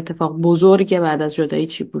اتفاق بزرگ بعد از جدایی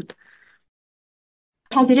چی بود؟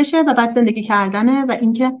 پذیرشه و بعد زندگی کردنه و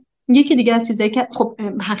اینکه یکی دیگه از چیزایی که خب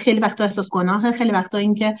خیلی وقتا احساس گناهه، خیلی وقتا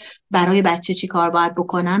اینکه برای بچه چی کار باید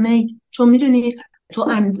بکنم، چون میدونی تو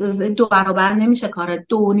اندازه 2 برابر نمیشه کاره،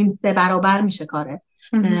 2.5-3 برابر میشه کاره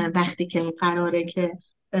وقتی که قراره که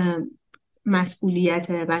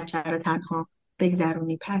مسئولیت بچه رو تنها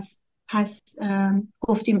بگذرونی. پس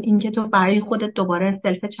گفتیم اینکه تو برای خودت دوباره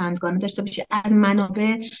سلف چندگانه داشته باشی، از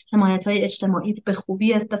منابع حمایت‌های اجتماعیت به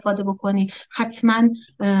خوبی استفاده بکنی. حتما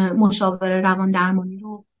مشاور روان درمانی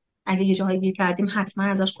رو اگه یه جایی گیر کردیم حتما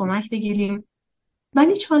ازش کمک بگیریم.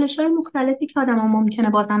 ولی چالش‌های مختلفی که آدم‌ها ممکنه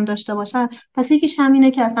بازم داشته باشن، پس یکیش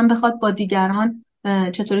همینه که اصلا بخواد با دیگران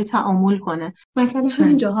چطوری تعامل کنه. مثلا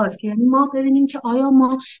همین جاهاست که یعنی ما ببینیم که آیا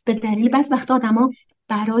ما به دلیل بعض وقت آدما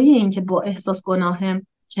برای اینکه با احساس گناه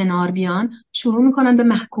کنار بیان شروع میکنن به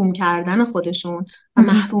محکوم کردن خودشون و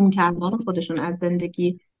محروم کردن خودشون از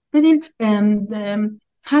زندگی. ببین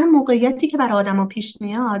هر موقعیتی که برای آدما پیش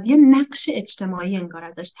میاد یه نقش اجتماعی انگار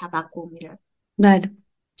ازش توقع میره. بله.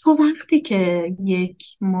 تو وقتی که یک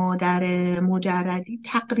مادر مجردی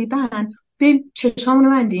تقریبا به چشامون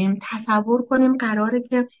رو بندیم تصور کنیم قراره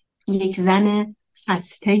که یک زن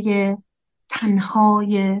خسته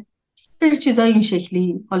تنهای سر چیزای این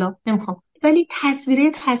شکلی، حالا نمیخوام، ولی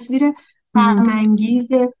تصویر غم‌انگیز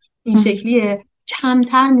این شکلیه.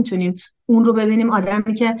 کمتر میتونیم اون رو ببینیم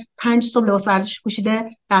آدمی که 5 صبح لباس ورزشی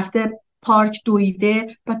پوشیده رفته پارک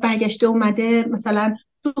دویده بعد برگشته اومده مثلا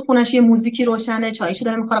تو خونش یه موزیکی روشنه، چایشو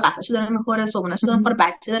داره میخوره، قهوه‌شو داره میخوره، صبحونه‌شو داره میخوره،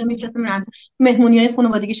 بچه داره میفرسته میرن مهمونی‌های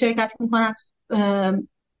خانوادگی شرکت میکنن،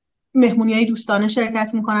 مهمونی‌های دوستانه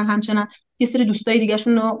شرکت میکنن. همچنان یه سری دوستای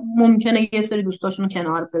دیگه‌شون رو ممکنه یه سری دوستاشون رو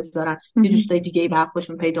کنار بذارن، یه دوستای دیگه‌ای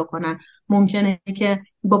برخوشون پیدا کنن. ممکنه که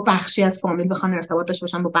با بخشی از فامیل بخوان ارتباط داشته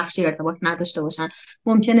باشن، با بخشی ارتباط نداشته باشن.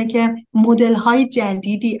 ممکنه که مدل‌های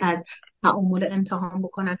جدیدی از تعامل امتحان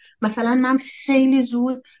بکنن. مثلا من خیلی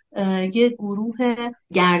زود یه گروه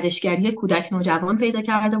گردشگری کودک نوجوان پیدا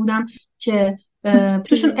کرده بودم که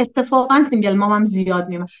توشون اتفاقا سینگل مامم زیاد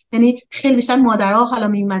میومد. یعنی خیلی بیشتر مادرها حالا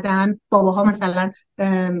میومدن، باباها مثلا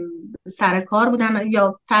سر کار بودن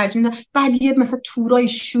یا ترجیح میدن. بعد یه مثلا تورای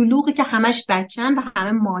شلوغی که همش بچن و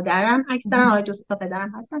همه مادرن، اکثرا آقای 2 تا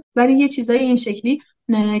پدرم هستن، ولی یه چیزای این شکلی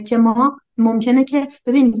که ما ممکنه که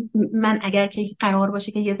ببین من اگر که قرار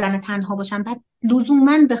باشه که یه زن تنها باشم بعد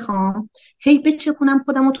لزوما بخوام هی بچپونم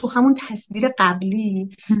خودم تو همون تصویر قبلی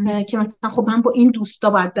که مثلا خب من با این دوستا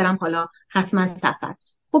باید برم حالا حتما سفر،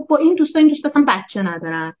 خب با این دوستا اصلا بچه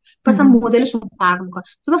ندارن، مثلا مدلشون فرق میکنه.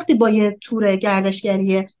 تو وقتی با یه تور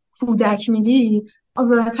گردشگری کودک میری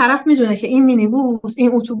طرف میدونه که این مینیبوس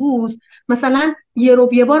این اتوبوس مثلا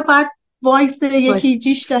یه بار بعد وایسته، یکی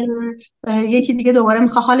جیش داره، یکی دیگه دوباره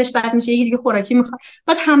میخواد حالش بد میشه، یکی دیگه خوراکی میخواد،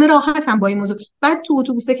 بعد همه راحتن با این موضوع. بعد تو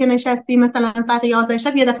اتوبوسه که نشستی مثلا ساعت 11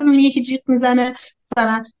 شب یه دفعه میبینی یکی جیغ میزنه،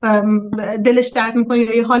 مثلا دلش درد میکنه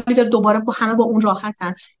یا یه حالی داره، دوباره با همه با اون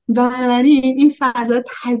راحتن. بنابراین این فضای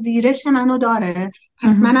پذیرش منو داره،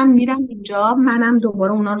 پس منم میرم اینجا، منم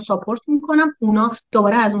دوباره اونا رو ساپورت میکنم، اونا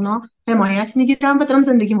دوباره از اونا حمایت میگیرم و دارم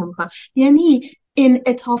زندگیمو میکنم. یعنی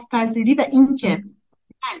انعطاف پذیری و اینکه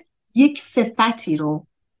یک صفتی رو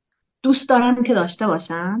دوست دارم که داشته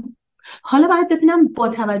باشم، حالا باید ببینم با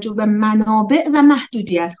توجه به منابع و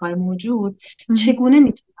محدودیت‌های موجود چگونه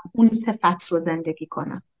میتونم اون صفت رو زندگی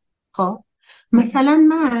کنم. خب مثلا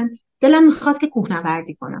من دلم میخواد که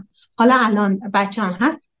کوهنوردی کنم، حالا الان بچه‌م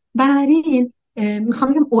هست، بنابراین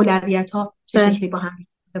میخوام بگم اولویت‌ها چه شکلی با هم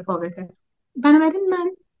متفاوته. بنابراین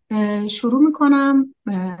من شروع میکنم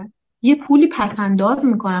یه پولی پسنداز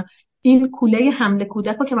میکنم. این کوله حمل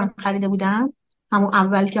کودک رو که من خریده بودم همون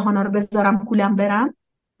اول که هانا رو بذارم کولم برم،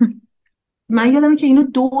 من یادمه که اینو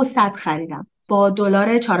 200 خریدم با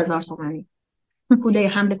دلار 4000 تومانی. کوله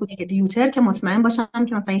حمل کودک دیوتر که مطمئن باشم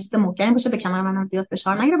که مثلا ایست محکمی باشه، به کمر منم زیاد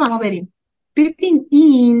فشار نگیره و ما بریم. ببین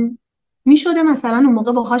این میشده مثلا اون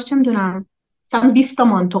موقع باهاش چه میدونم مثلا 20 تا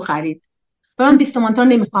مانتو خرید. من 20 تا مانتو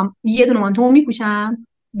نمیخوام، یه دونه مانتو میپوشم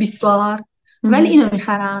 20 بار، ولی اینو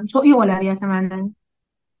میخرم چون این اولویت منه.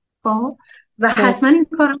 خب و حتما این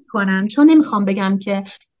کارو میکنم چون نمیخوام بگم که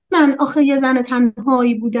من آخه یه زن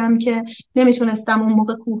تنهایی بودم که نمیتونستم اون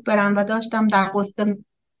موقع کوه برم و داشتم در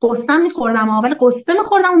قصه میخوردم، ولی قصه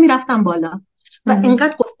میخوردم و میرفتم بالا. و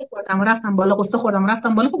اینقدر قصه خوردم و رفتم بالا، قصه خوردم و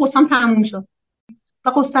رفتم بالا، تو قصه‌ام تموم شد و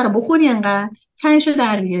قصه رو بخوری انقدر تنشو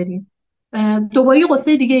در بیاری، دوباره یه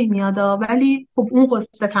قصه دیگه ای میاد ولی خب اون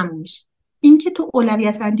قصه تموم میشه. این که تو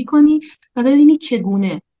اولویت بندی کنی و ببینی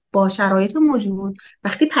چگونه با شرایط موجود،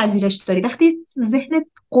 وقتی پذیرش داری، وقتی ذهنت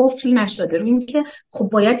قفل نشده روی این که خب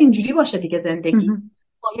باید اینجوری باشه دیگه زندگی،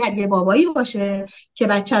 باید یه بابایی باشه که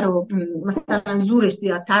بچه رو مثلا زورش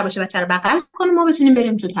زیادتر باشه، بچه رو بغل کنه، ما بتونیم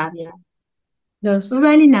بریم تو طبیعت. درست.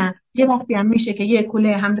 ولی نه، یه وقتی هم میشه که یه کوله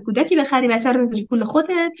حمل کودکی بخری، بچه رو بذاری کوله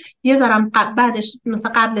خودت، یه ذره بعدش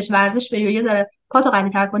مثلا قبلش ورزش بری و یه ذره پاتو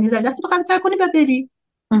قوی‌تر کنی، یه ذره دستتو قوی‌تر کنی و بری.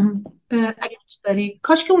 اگه دوست داری.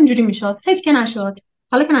 کاش که اونجوری میشد، حیف که نشد.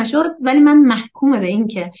 حالا که نشد، ولی من محکومه به این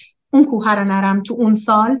که اون کوه رو نرم تو اون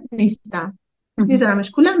سال نیستم.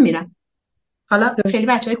 میذارمش کولم میرم. حالا خیلی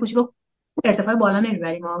بچهای کوچیکو ارتفاع بالا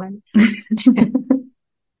نمیبریم ولی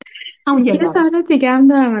همون یه سوال دیگه هم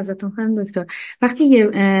دارم ازتون خانم دکتر. وقتی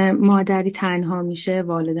یه مادری تنها میشه،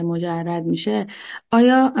 والد مجرد میشه،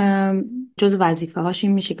 آیا جز وظیفه هاش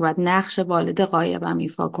این میشه که باید نقش والد غایبم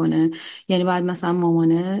ایفا کنه؟ یعنی باید مثلا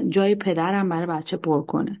مامانه جای پدرم برای بچه پر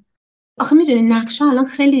کنه؟ آخه میدونی نقشا الان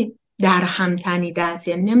خیلی در هم تنیده است،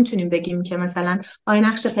 یعنی نمیتونیم بگیم که مثلا آیا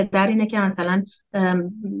نقش پدر اینه که مثلا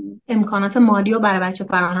امکانات مالی رو برای بچه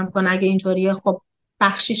فراهم کنه. اگه اینطوریه خب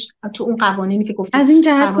بخشیش تو اون قوانینی که گفتیم از این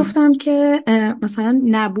جهت گفتم که مثلا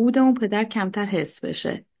نبود اون پدر کمتر حس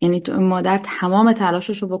بشه، یعنی مادر تمام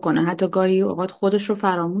تلاشش رو بکنه، حتی گاهی اوقات خودش رو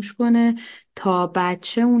فراموش کنه تا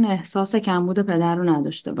بچه اون احساس کمبود پدر رو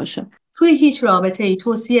نداشته باشه. توی هیچ رابطه‌ای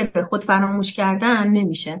توصیه به خود فراموش کردن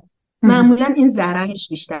نمیشه. معمولا این ضررش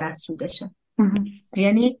بیشتر از سودشه.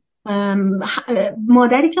 یعنی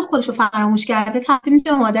مادری که خودشو فراموش کرده تبدیل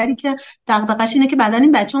میشه مادری که دغدغه‌ش اینه که بعدن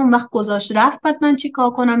این بچه اون وقت گذاشت رفت، بعد من چی کار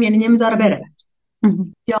کنم، یعنی نمیذاره بره.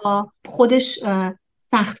 یا خودش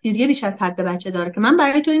سختگیری بیش از حد بچه داره که من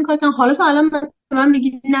برای تو این کار کنم، حالا تو الان من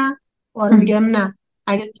میگی نه. آره میگم نه،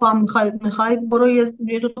 اگه تو هم میخوای برو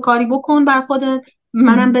یه دو تا کاری بکن بر خودت،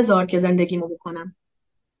 منم بذار که زندگیمو بکنم.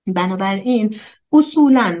 بنابراین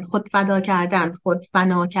اصولا خود فدا کردن، خود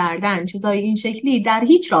فنا کردن، چیزای این شکلی در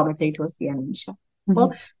هیچ رابطه‌ای توصیه نمیشه.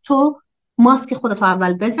 خب تو ماسک خودت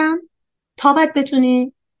اول بزن تا بعد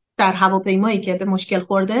بتونی در هواپیمایی که به مشکل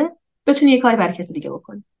خورده بتونی یه کاری برای کسی دیگه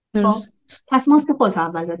بکنی. خب پس ماسک خودت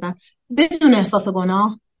اول بزن بدون احساس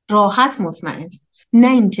گناه، راحت، مطمئن، نه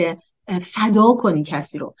اینکه فدا کنی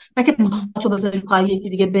کسی رو، نه که تو بذاری پای یکی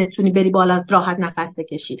دیگه بتونی بری بالا راحت نفس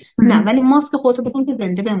بکشی، نه، ولی ماسک خودتو بزن که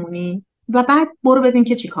زنده بمونی و بعد برو ببین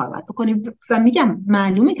که چی کار باید بکنی. و میگم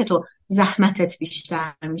معلومه که تو زحمتت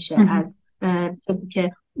بیشتر میشه از کسی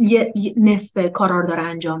که یه نصف کارا رو داره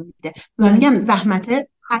انجام میده و میگم زحمته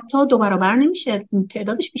حتی 2 برابر نمیشه،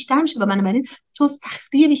 تعدادش بیشتر میشه و بنابراین تو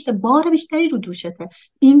سختی بیشتر، بار بیشتری رو دوشته.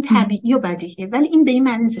 این طبیعی و بدیهیه، ولی این به این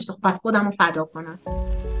معنی نیستش که پس خودم رو فدا کنم.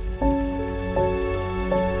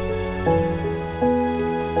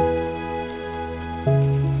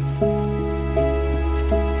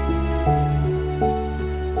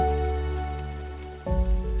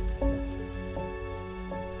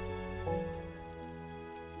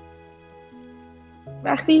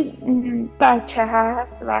 وقتی بچه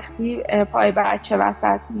هست، وقتی پای بچه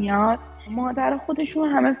وسط میاد، مادر خودشون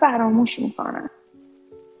همه فراموش میکنن.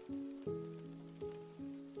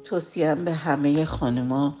 توصیه‌ام به همه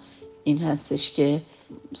خانما این هستش که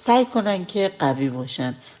سعی کنن که قوی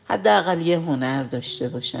باشن، حداقل یه هنر داشته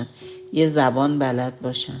باشن، یه زبان بلد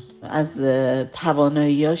باشن، از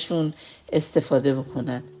تواناییاشون استفاده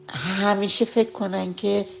بکنن. همیشه فکر کنن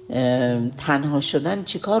که تنها شدن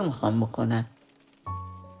چی کار میخوام بکنن.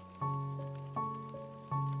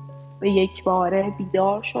 به یک باره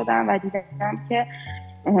بیدار شدم و دیدم که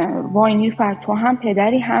وای نیلوفر، تو هم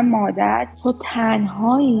پدری هم مادر، تو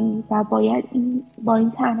تنهایی و باید با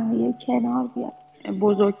این تنهایی کنار بیاد.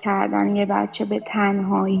 بزرگ کردن یه بچه به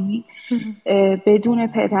تنهایی بدون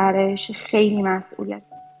پدرش خیلی مسئولیت.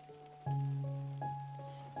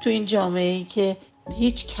 تو این جامعه‌ای که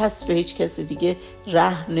هیچ کس به هیچ کس دیگه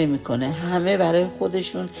رحم نمیکنه، همه برای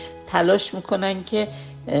خودشون تلاش میکنن که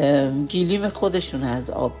گلیم خودشون از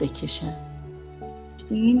آب بکشن.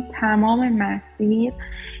 این تمام مسیر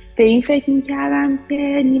به این فکر میکردم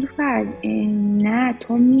که نیلوفر نه،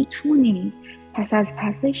 تو میتونی، پس از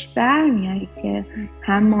پسش برمیایی که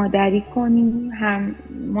هم مادری کنی، هم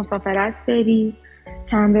مسافرت بری،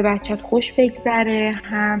 هم به بچت خوش بگذره،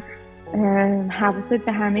 هم حواست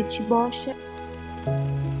به همه چی باشه.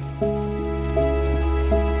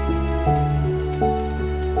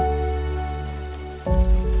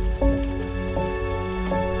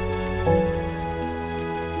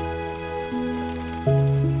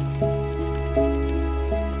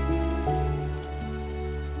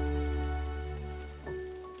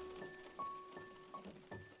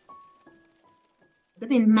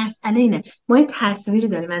 ببین مسئله اینه، ما یه تصویری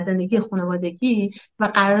داریم از زندگی خانوادگی و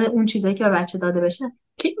قرار اون چیزایی که به بچه داده بشه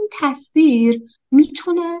که این تصویر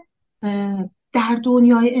میتونه در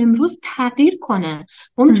دنیای امروز تغییر کنه.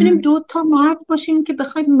 ما میتونیم 2 تا مرد باشیم که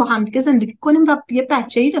بخوایم با هم دیگه زندگی کنیم و یه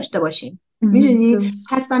بچه‌ای داشته باشیم، میدونی؟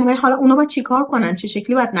 پس بنابراین حالا اونا باید چیکار کنن، چه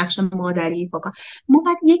شکلی باید نقش مادری ایفا کنن؟ ما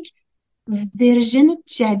باید یک ورژن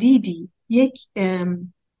جدیدی، یک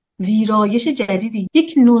ویرایش جدیدی،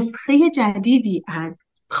 یک نسخه جدیدی از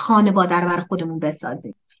خانواده رو برای خودمون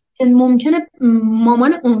بسازیم. ممکنه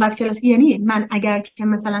مامان اونقدر کلاسیک، یعنی من اگر که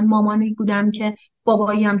مثلا مامانی بودم که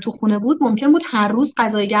باباییم تو خونه بود، ممکن بود هر روز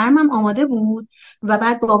غذای گرمم آماده بود و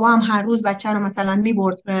بعد بابا هم هر روز بچه رو مثلا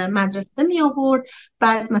میبرد مدرسه می آورد،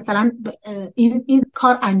 بعد مثلا این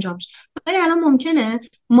کار انجام شد. ولی الان ممکنه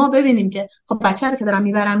ما ببینیم که خب بچه رو که دارم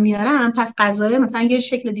میبرم میارم، پس غذای مثلا یه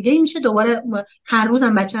شکل دیگه ای میشه، دوباره هر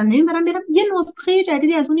روزم بچه رو نمیبرم میارم، یه نسخه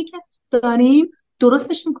جدیدی از اونی که داریم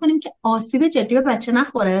درستش میکنیم که آسیب جدی به بچه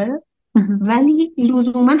نخوره، ولی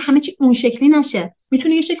لزوما همه چی اون شکلی نشه.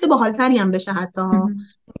 میتونه یه شکل باحالتری هم بشه، حتی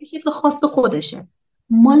یه شکل خاص خودشه،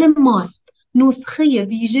 مال ماست، نسخه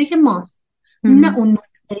ویژه ماست، نه اون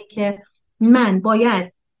نسخه‌ای که من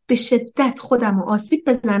باید به شدت خودم رو آسیب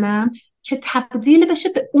بزنم که تبدیل بشه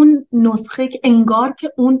به اون نسخه که انگار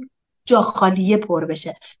که اون جا خالیه پر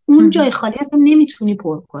بشه. اون جای خالی اصلا نمیتونی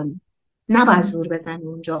پر کنی، نباید زور بزنی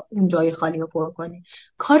اون جای خالی رو پر کنی.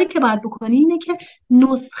 کاری که باید بکنی اینه که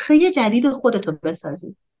نسخه جدید خودتو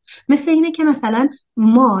بسازی. مثل اینه که مثلا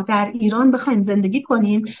ما در ایران بخوایم زندگی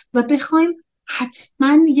کنیم و بخوایم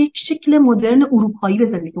حتما یک شکل مدرن اروپایی به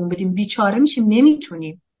زندگیمون بدیم، بیچاره میشیم،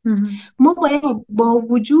 نمیتونیم. ما باید با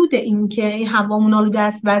وجود اینکه هوامون آلوده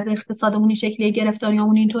است، وضع اقتصادمون این شکلیه،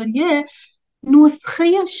 گرفتاریامون اینطوریه،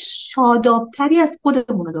 نسخه شادابتری از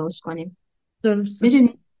خودمون رو درست کنیم. درسته.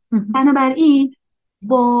 میدونی؟ بنابراین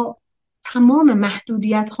با تمام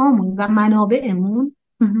محدودیت هامون و منابعمون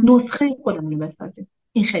نسخه خودمون بسازیم.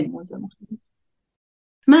 این خیلی موضوع مهمه.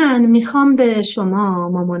 من میخوام به شما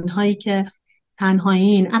مامان هایی که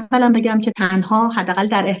تنهایین، اولا بگم که تنها حداقل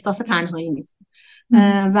در احساس تنهایی نیست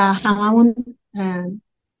و هممون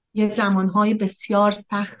یه زمانهای بسیار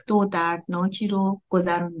سخت و دردناکی رو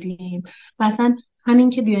گذروندیم و اصلا همین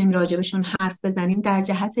که بیایم راجبشون حرف بزنیم در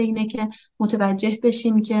جهت اینه که متوجه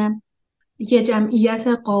بشیم که یه جمعیت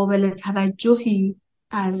قابل توجهی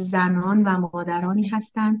از زنان و مادرانی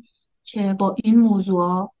هستن که با این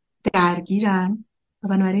موضوع درگیرن و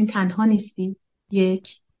بنابراین تنها نیستی.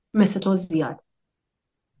 1 مثل تو زیاد.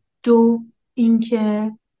 2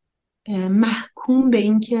 اینکه محکوم به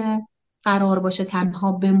اینکه قرار باشه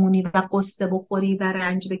تنها بمونی و قصه بخوری و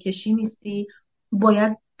رنج بکشی نیستی،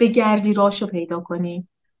 باید بگردی راشو پیدا کنی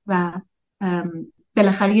و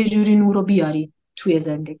بالاخره یه جوری نور رو بیاری توی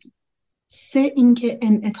زندگی. 3 اینکه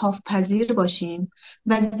انعطاف پذیر باشیم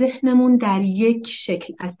و ذهنمون در یک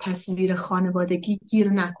شکل از تصویر خانوادگی گیر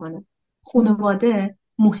نکنه. خانواده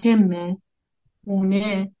مهمه،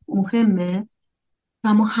 خونه مهمه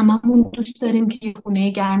و ما هممون دوست داریم که یه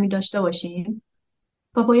خونه گرمی داشته باشیم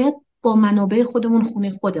و باید با منابع خودمون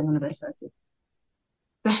خونه خودمون رو بسازیم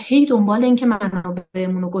و هی دنبال این که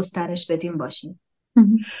منابعمون رو گسترش بدیم باشیم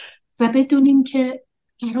و بدونیم که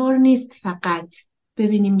قرار نیست فقط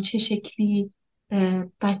ببینیم چه شکلی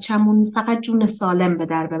بچه‌مون فقط جون سالم به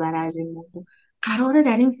در ببره از این موضوع. قراره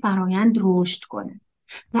در این فرایند رشد کنه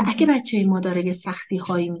و اگه بچه ما داره یه سختی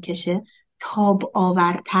هایی میکشه، تاب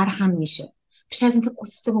آورتر هم میشه. بیشتر از اینکه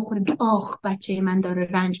قصه بخوریم که آخ بچه من داره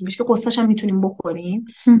رنج میشه، که قصه‌ش هم میتونیم بخوریم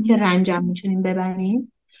که رنجم میتونیم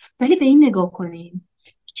ببریم، ولی به این نگاه کنیم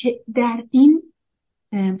که در این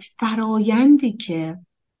فرایندی که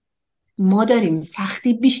ما داریم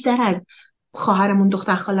سختی بیشتر از خواهرمون،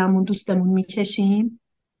 دختر خالمون، دوستمون میکشیم،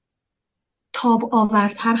 تاب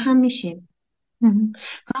آورتر هم میشیم.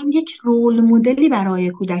 من یک رول مدلی برای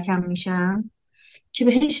کودکم میشم که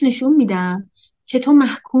بهش نشون میدم که تو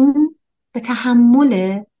محکوم به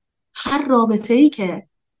تحمل هر رابطه‌ای که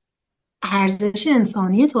ارزش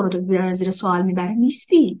انسانی تو رو زیر سوال میبره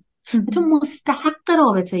نیستی. تو مستحق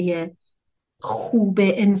رابطه خوب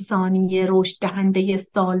انسانی رشد دهنده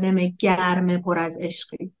سالم گرم پر از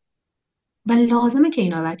عشقی و لازمه که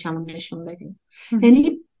اینا بچه‌مون نشون بدیم.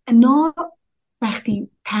 یعنی وقتی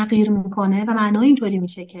تغییر میکنه و معنای اینطوری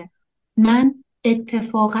میشه که من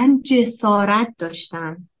اتفاقا جسارت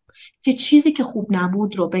داشتم که چیزی که خوب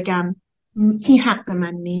نبود رو بگم این حق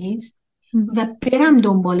من نیست و برم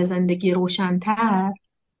دنبال زندگی روشن‌تر،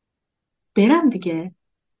 برم دیگه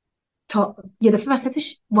تا یه دفعه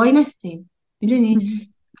وسطش وای نستیم. میدونی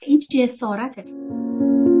این جسارته.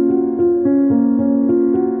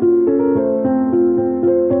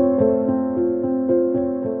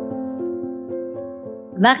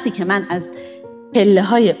 وقتی که من از پله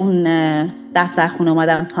های اون دفتر خونه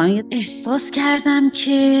اومدم پایین، احساس کردم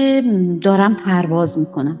که دارم پرواز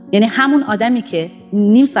میکنم. یعنی همون آدمی که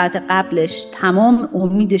نیم ساعت قبلش تمام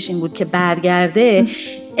امیدش این بود که برگرده،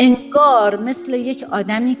 انگار مثل یک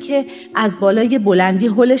آدمی که از بالای بلندی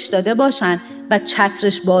هلش داده باشن و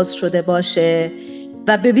چترش باز شده باشه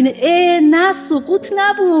و ببینه نه سقوط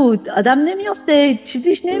نبود، آدم نمیافته،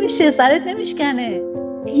 چیزیش نمیشه، سرت نمیشکنه.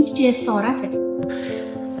 این جسارته.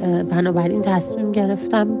 بنابراین تصمیم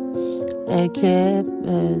گرفتم که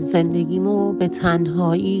زندگیمو به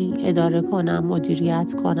تنهایی اداره کنم،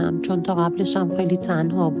 مدیریت کنم، چون تا قبلشم خیلی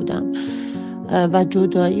تنها بودم و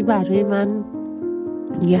جدایی برای من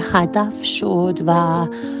یه هدف شد و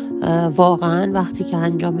واقعا وقتی که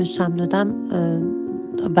انجامش هم دادم،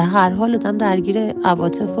 به هر حال آدم درگیر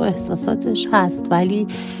عواطف و احساساتش هست، ولی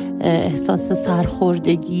احساس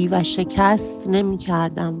سرخوردگی و شکست نمی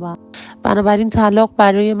کردم و بنابراین طلاق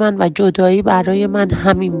برای من و جدایی برای من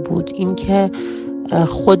همین بود، این که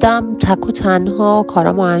خودم تک و تنها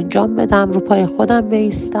کارامو انجام بدم، رو پای خودم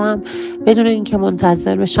بایستم بدون اینکه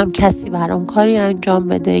منتظر بشم کسی برام کاری انجام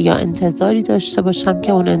بده یا انتظاری داشته باشم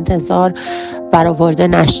که اون انتظار برآورده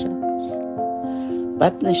نشه.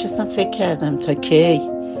 بعد نشستم فکر کردم تا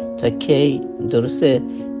کی درسته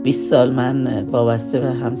 20 سال من وابسته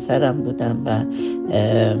به همسرم بودم و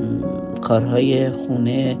کارهای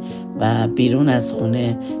خونه و بیرون از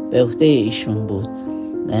خونه به عهده ایشون بود.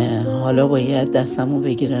 حالا باید دستمو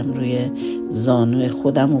بگیرم روی زانوی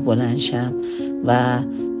خودم و بلند شم و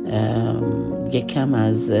یکم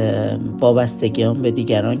از وابستگیام به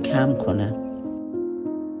دیگران کم کنم.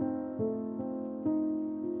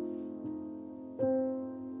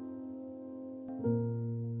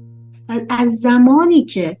 از زمانی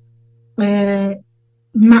که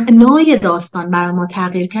معنای داستان برای ما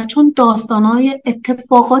تغییر کرد، چون داستان‌های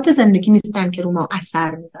اتفاقات زندگی نیستن که رو ما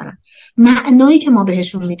اثر میذارن، معنایی که ما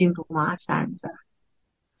بهشون میدیم رو ما اثر میذارن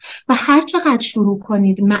و هر چقدر شروع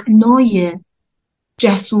کنید معنای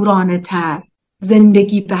جسورانه تر،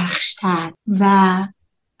 زندگی بخشتر و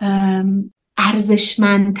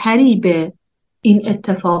ارزشمندتری به این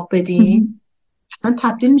اتفاق بدین، اصلا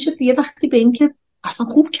تبدیل میشه یه وقتی به این که اصلا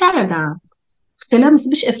خوب کردم، خیلی مثل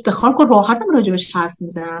بهش افتخار کن، راحتم راجبش حرف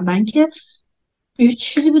میزنم، برای اینکه یه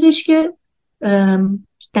چیزی بودش که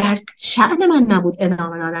در شأن من نبود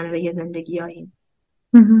ادامه دادن به یه زندگیایی،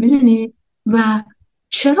 میدونی؟ و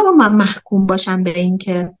چرا من محکوم باشم به این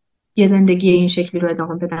که یه زندگی این شکلی رو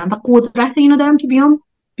ادامه بدم و قدرت اینو دارم که بیام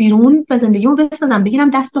بیرون و زندگیمو بسازم، بگیرم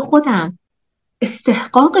دست خودم،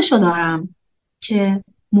 استحقاقشو دارم که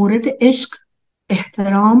مورد عشق،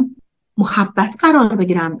 احترام، محبت قرار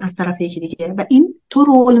بگیرم از طرف یکی دیگه و این تو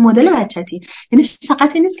رول مدل بچتی. یعنی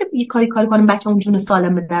فقط این نیست که یه کاری کنیم بچه‌مون جون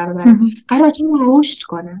سالم به در ببره، قرار بچه‌مون رشد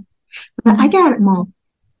کنه. و اگر ما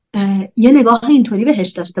یه نگاه اینطوری بهش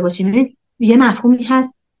داشته باشیم، یه مفهومی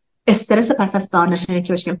هست استرس پس از سانحه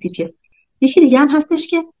که بهش میگن PTSD، یکی دیگه هم هستش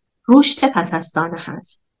که رشد پس از سانحه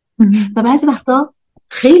هست و بعضی وقتا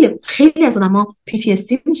خیلی از آدم‌ها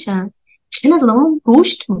PTSD میشن، خیلی از آدم‌ها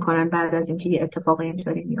رشد میکنن بعد از اینکه یه اتفاقی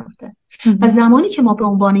اینطوری میفته. و زمانی که ما به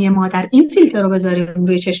عنوان یه مادر این فیلتر رو بذاریم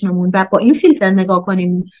روی چشممون و با این فیلتر نگاه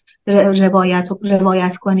کنیم،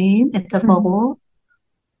 روایت کنیم اتفاقو،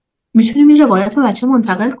 میتونیم این روایت رو بچه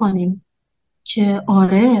منتقل کنیم که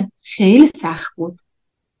آره خیلی سخت بود،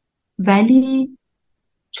 ولی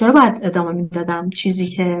چرا باید ادامه میدادم چیزی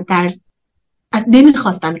که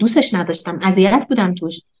نمیخواستم، دوستش نداشتم، اذیت بودم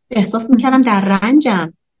توش، احساس میکردم در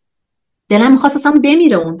رنجم، دلم میخواست اصلا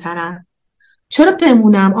بمیره اون طرف، چرا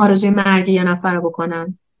بمونم آرزوی مرگ یه نفر رو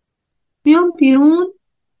بکنم؟ بیام بیرون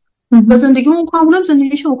و زندگیمون کنم، اونم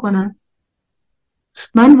زندگیشو کنم.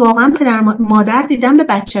 من واقعا پدر مادر دیدم به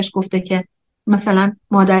بچهش گفته که مثلا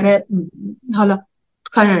مادر حالا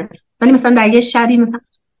کار، ولی مثلا در یه شبی مثلا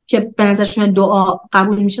که به نظرشون دعا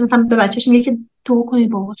قبول میشه، مثلا به بچهش میگه که دعا کنید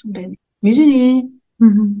باباتون ببین. میدونی؟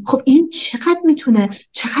 خب این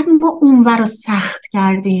چقدر ما اونور رو سخت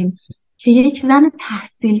کردیم که یک زن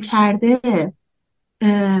تحصیل کرده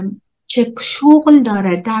که شغل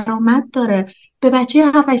داره، درآمد داره، به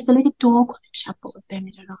بچه 7-8 ساله که دعا کنه شب بابات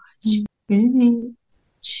بمیره راحت. ببینید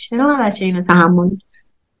چرا بچه اینو تحمل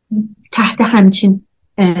تحت همچین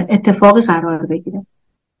اتفاقی قرار بگیره؟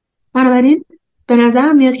 بنابراین به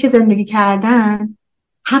نظرم میاد که زندگی کردن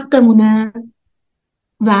حقمونه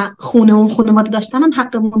و خونه و خانواده داشتن هم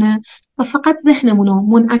حقمونه و فقط ذهنمون رو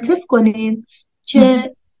منعطف کنیم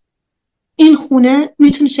که این خونه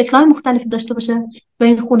میتونه شکل‌های مختلفی داشته باشه و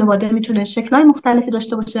این خانواده میتونه شکل‌های مختلفی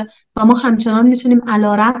داشته باشه و ما همچنان میتونیم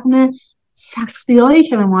علی‌رغم سختی‌هایی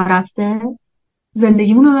که به ما رفته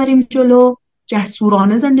زندگیمون رو بریم جلو،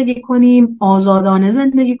 جسورانه زندگی کنیم، آزادانه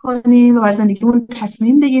زندگی کنیم و بر زندگیمون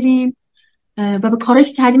تصمیم بگیریم و به کاری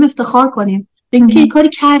که کردیم افتخار کنیم. بگیم که یه کاری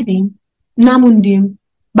کردیم، نموندیم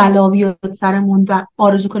بلا بیاد سرمون و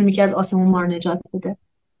آرزو کنیم یکی از آسمون ما رو نجات بده.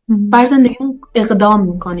 بر زندگیمون اقدام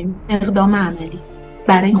میکنیم، اقدام عملی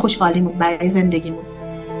برای خوشحالیمون، برای زندگیمون.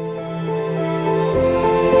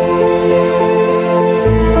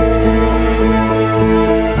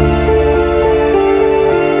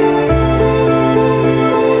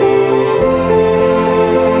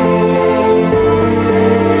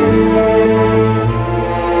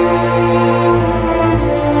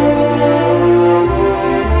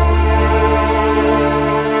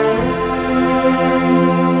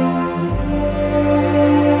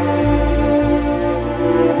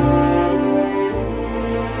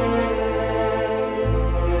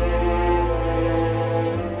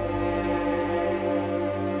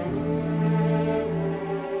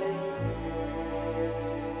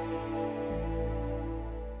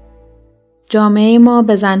 جامعه ما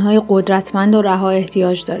به زنهای قدرتمند و رها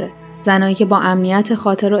احتیاج داره. زنهایی که با امنیت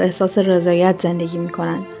خاطر و احساس رضایت زندگی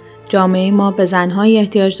میکنن. جامعه ما به زنهایی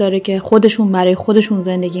احتیاج داره که خودشون برای خودشون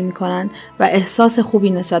زندگی میکنن و احساس خوبی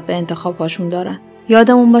نسبت به انتخاباشون دارن.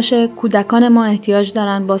 یادمون باشه کودکان ما احتیاج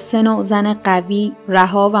دارن با سه نوع زن قوی،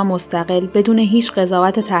 رها و مستقل بدون هیچ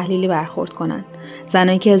قضاوت و تحلیلی برخورد کنن.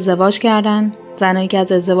 زنایی که ازدواج کردن، زنایی که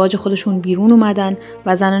از ازدواج خودشون بیرون اومدن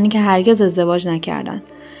و زنانی که هرگز ازدواج نکردن.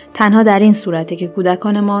 تنها در این صورته که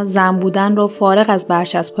کودکان ما زن بودن رو فارغ از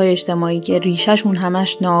برچسب‌های اجتماعی که ریشه‌شون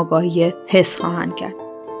همش ناآگاهی حس خواهند کرد.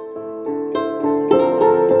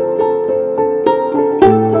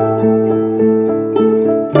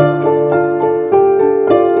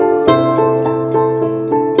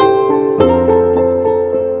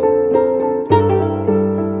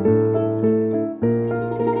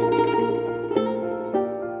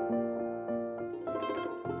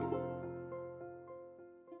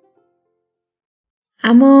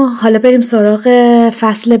 اما حالا بریم سراغ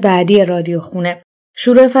فصل بعدی رادیو خونه.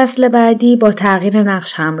 شروع فصل بعدی با تغییر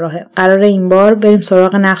نقش همراهه. قراره این بار بریم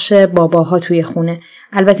سراغ نقش باباها توی خونه.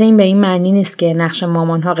 البته این به این معنی نیست که نقش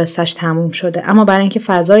مامانها قصهش تموم شده، اما برای اینکه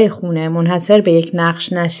فضای خونه منحصر به یک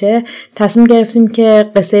نقش نشه، تصمیم گرفتیم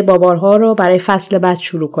که قصه باباها رو برای فصل بعد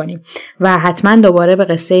شروع کنیم و حتما دوباره به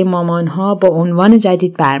قصه مامانها با عنوان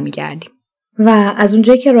جدید برمیگردیم. و از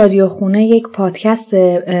اونجایی که رادیو خونه یک پادکست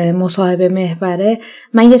مصاحبه محوره،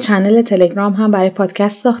 من یه چنل تلگرام هم برای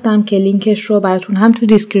پادکست ساختم که لینکش رو براتون هم تو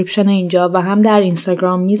دیسکریپشن اینجا و هم در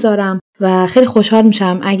اینستاگرام میذارم و خیلی خوشحال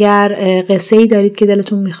میشم اگر قصه‌ای دارید که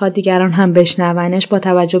دلتون میخواد دیگران هم بشنونش با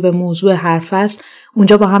توجه به موضوع هر فصل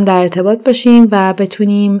اونجا با هم در ارتباط باشیم و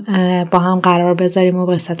بتونیم با هم قرار بذاریم و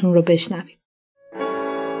قصتون رو بشنویم.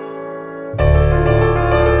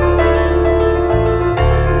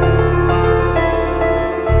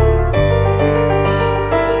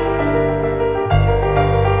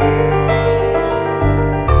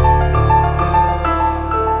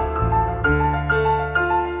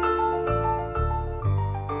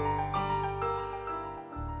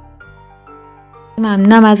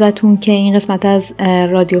 ممنونم ازتون که این قسمت از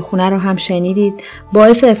رادیو خونه رو هم شنیدید.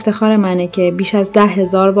 باعث افتخار منه که بیش از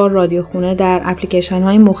 10,000 بار رادیو خونه در اپلیکیشن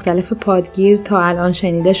های مختلف پادگیر تا الان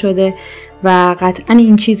شنیده شده و قطعا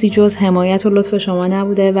این چیزی جز حمایت و لطف شما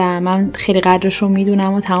نبوده و من خیلی قدرش رو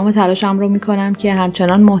میدونم و تمام تلاشم رو میکنم که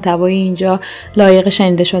همچنان محتوای اینجا لایق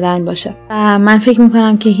شنیده شدن باشه. و من فکر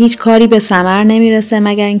میکنم که هیچ کاری به ثمر نمیرسه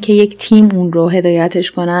مگر اینکه یک تیم اون رو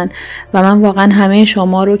هدایتش کنن و من واقعا همه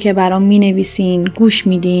شما رو که برام مینویسین، گوش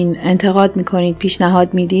میدین، انتقاد میکنید،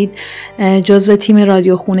 پیشنهاد میدید جزو تیم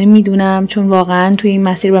رادیو خونه میدونم، چون واقعا توی این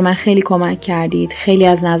مسیر به من خیلی کمک کردید. خیلی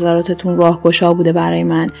از نظراتتون راهگشا بوده برای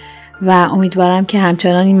من و امیدوارم که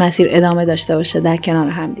همچنان این مسیر ادامه داشته باشه در کنار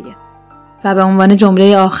هم دیگه. و به عنوان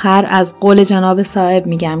جمله آخر از قول جناب صاحب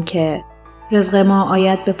میگم که رزق ما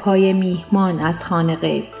آید به پای میهمان از خانه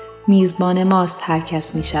غیب، میزبان ماست هر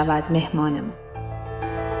کس میشود مهمان ما.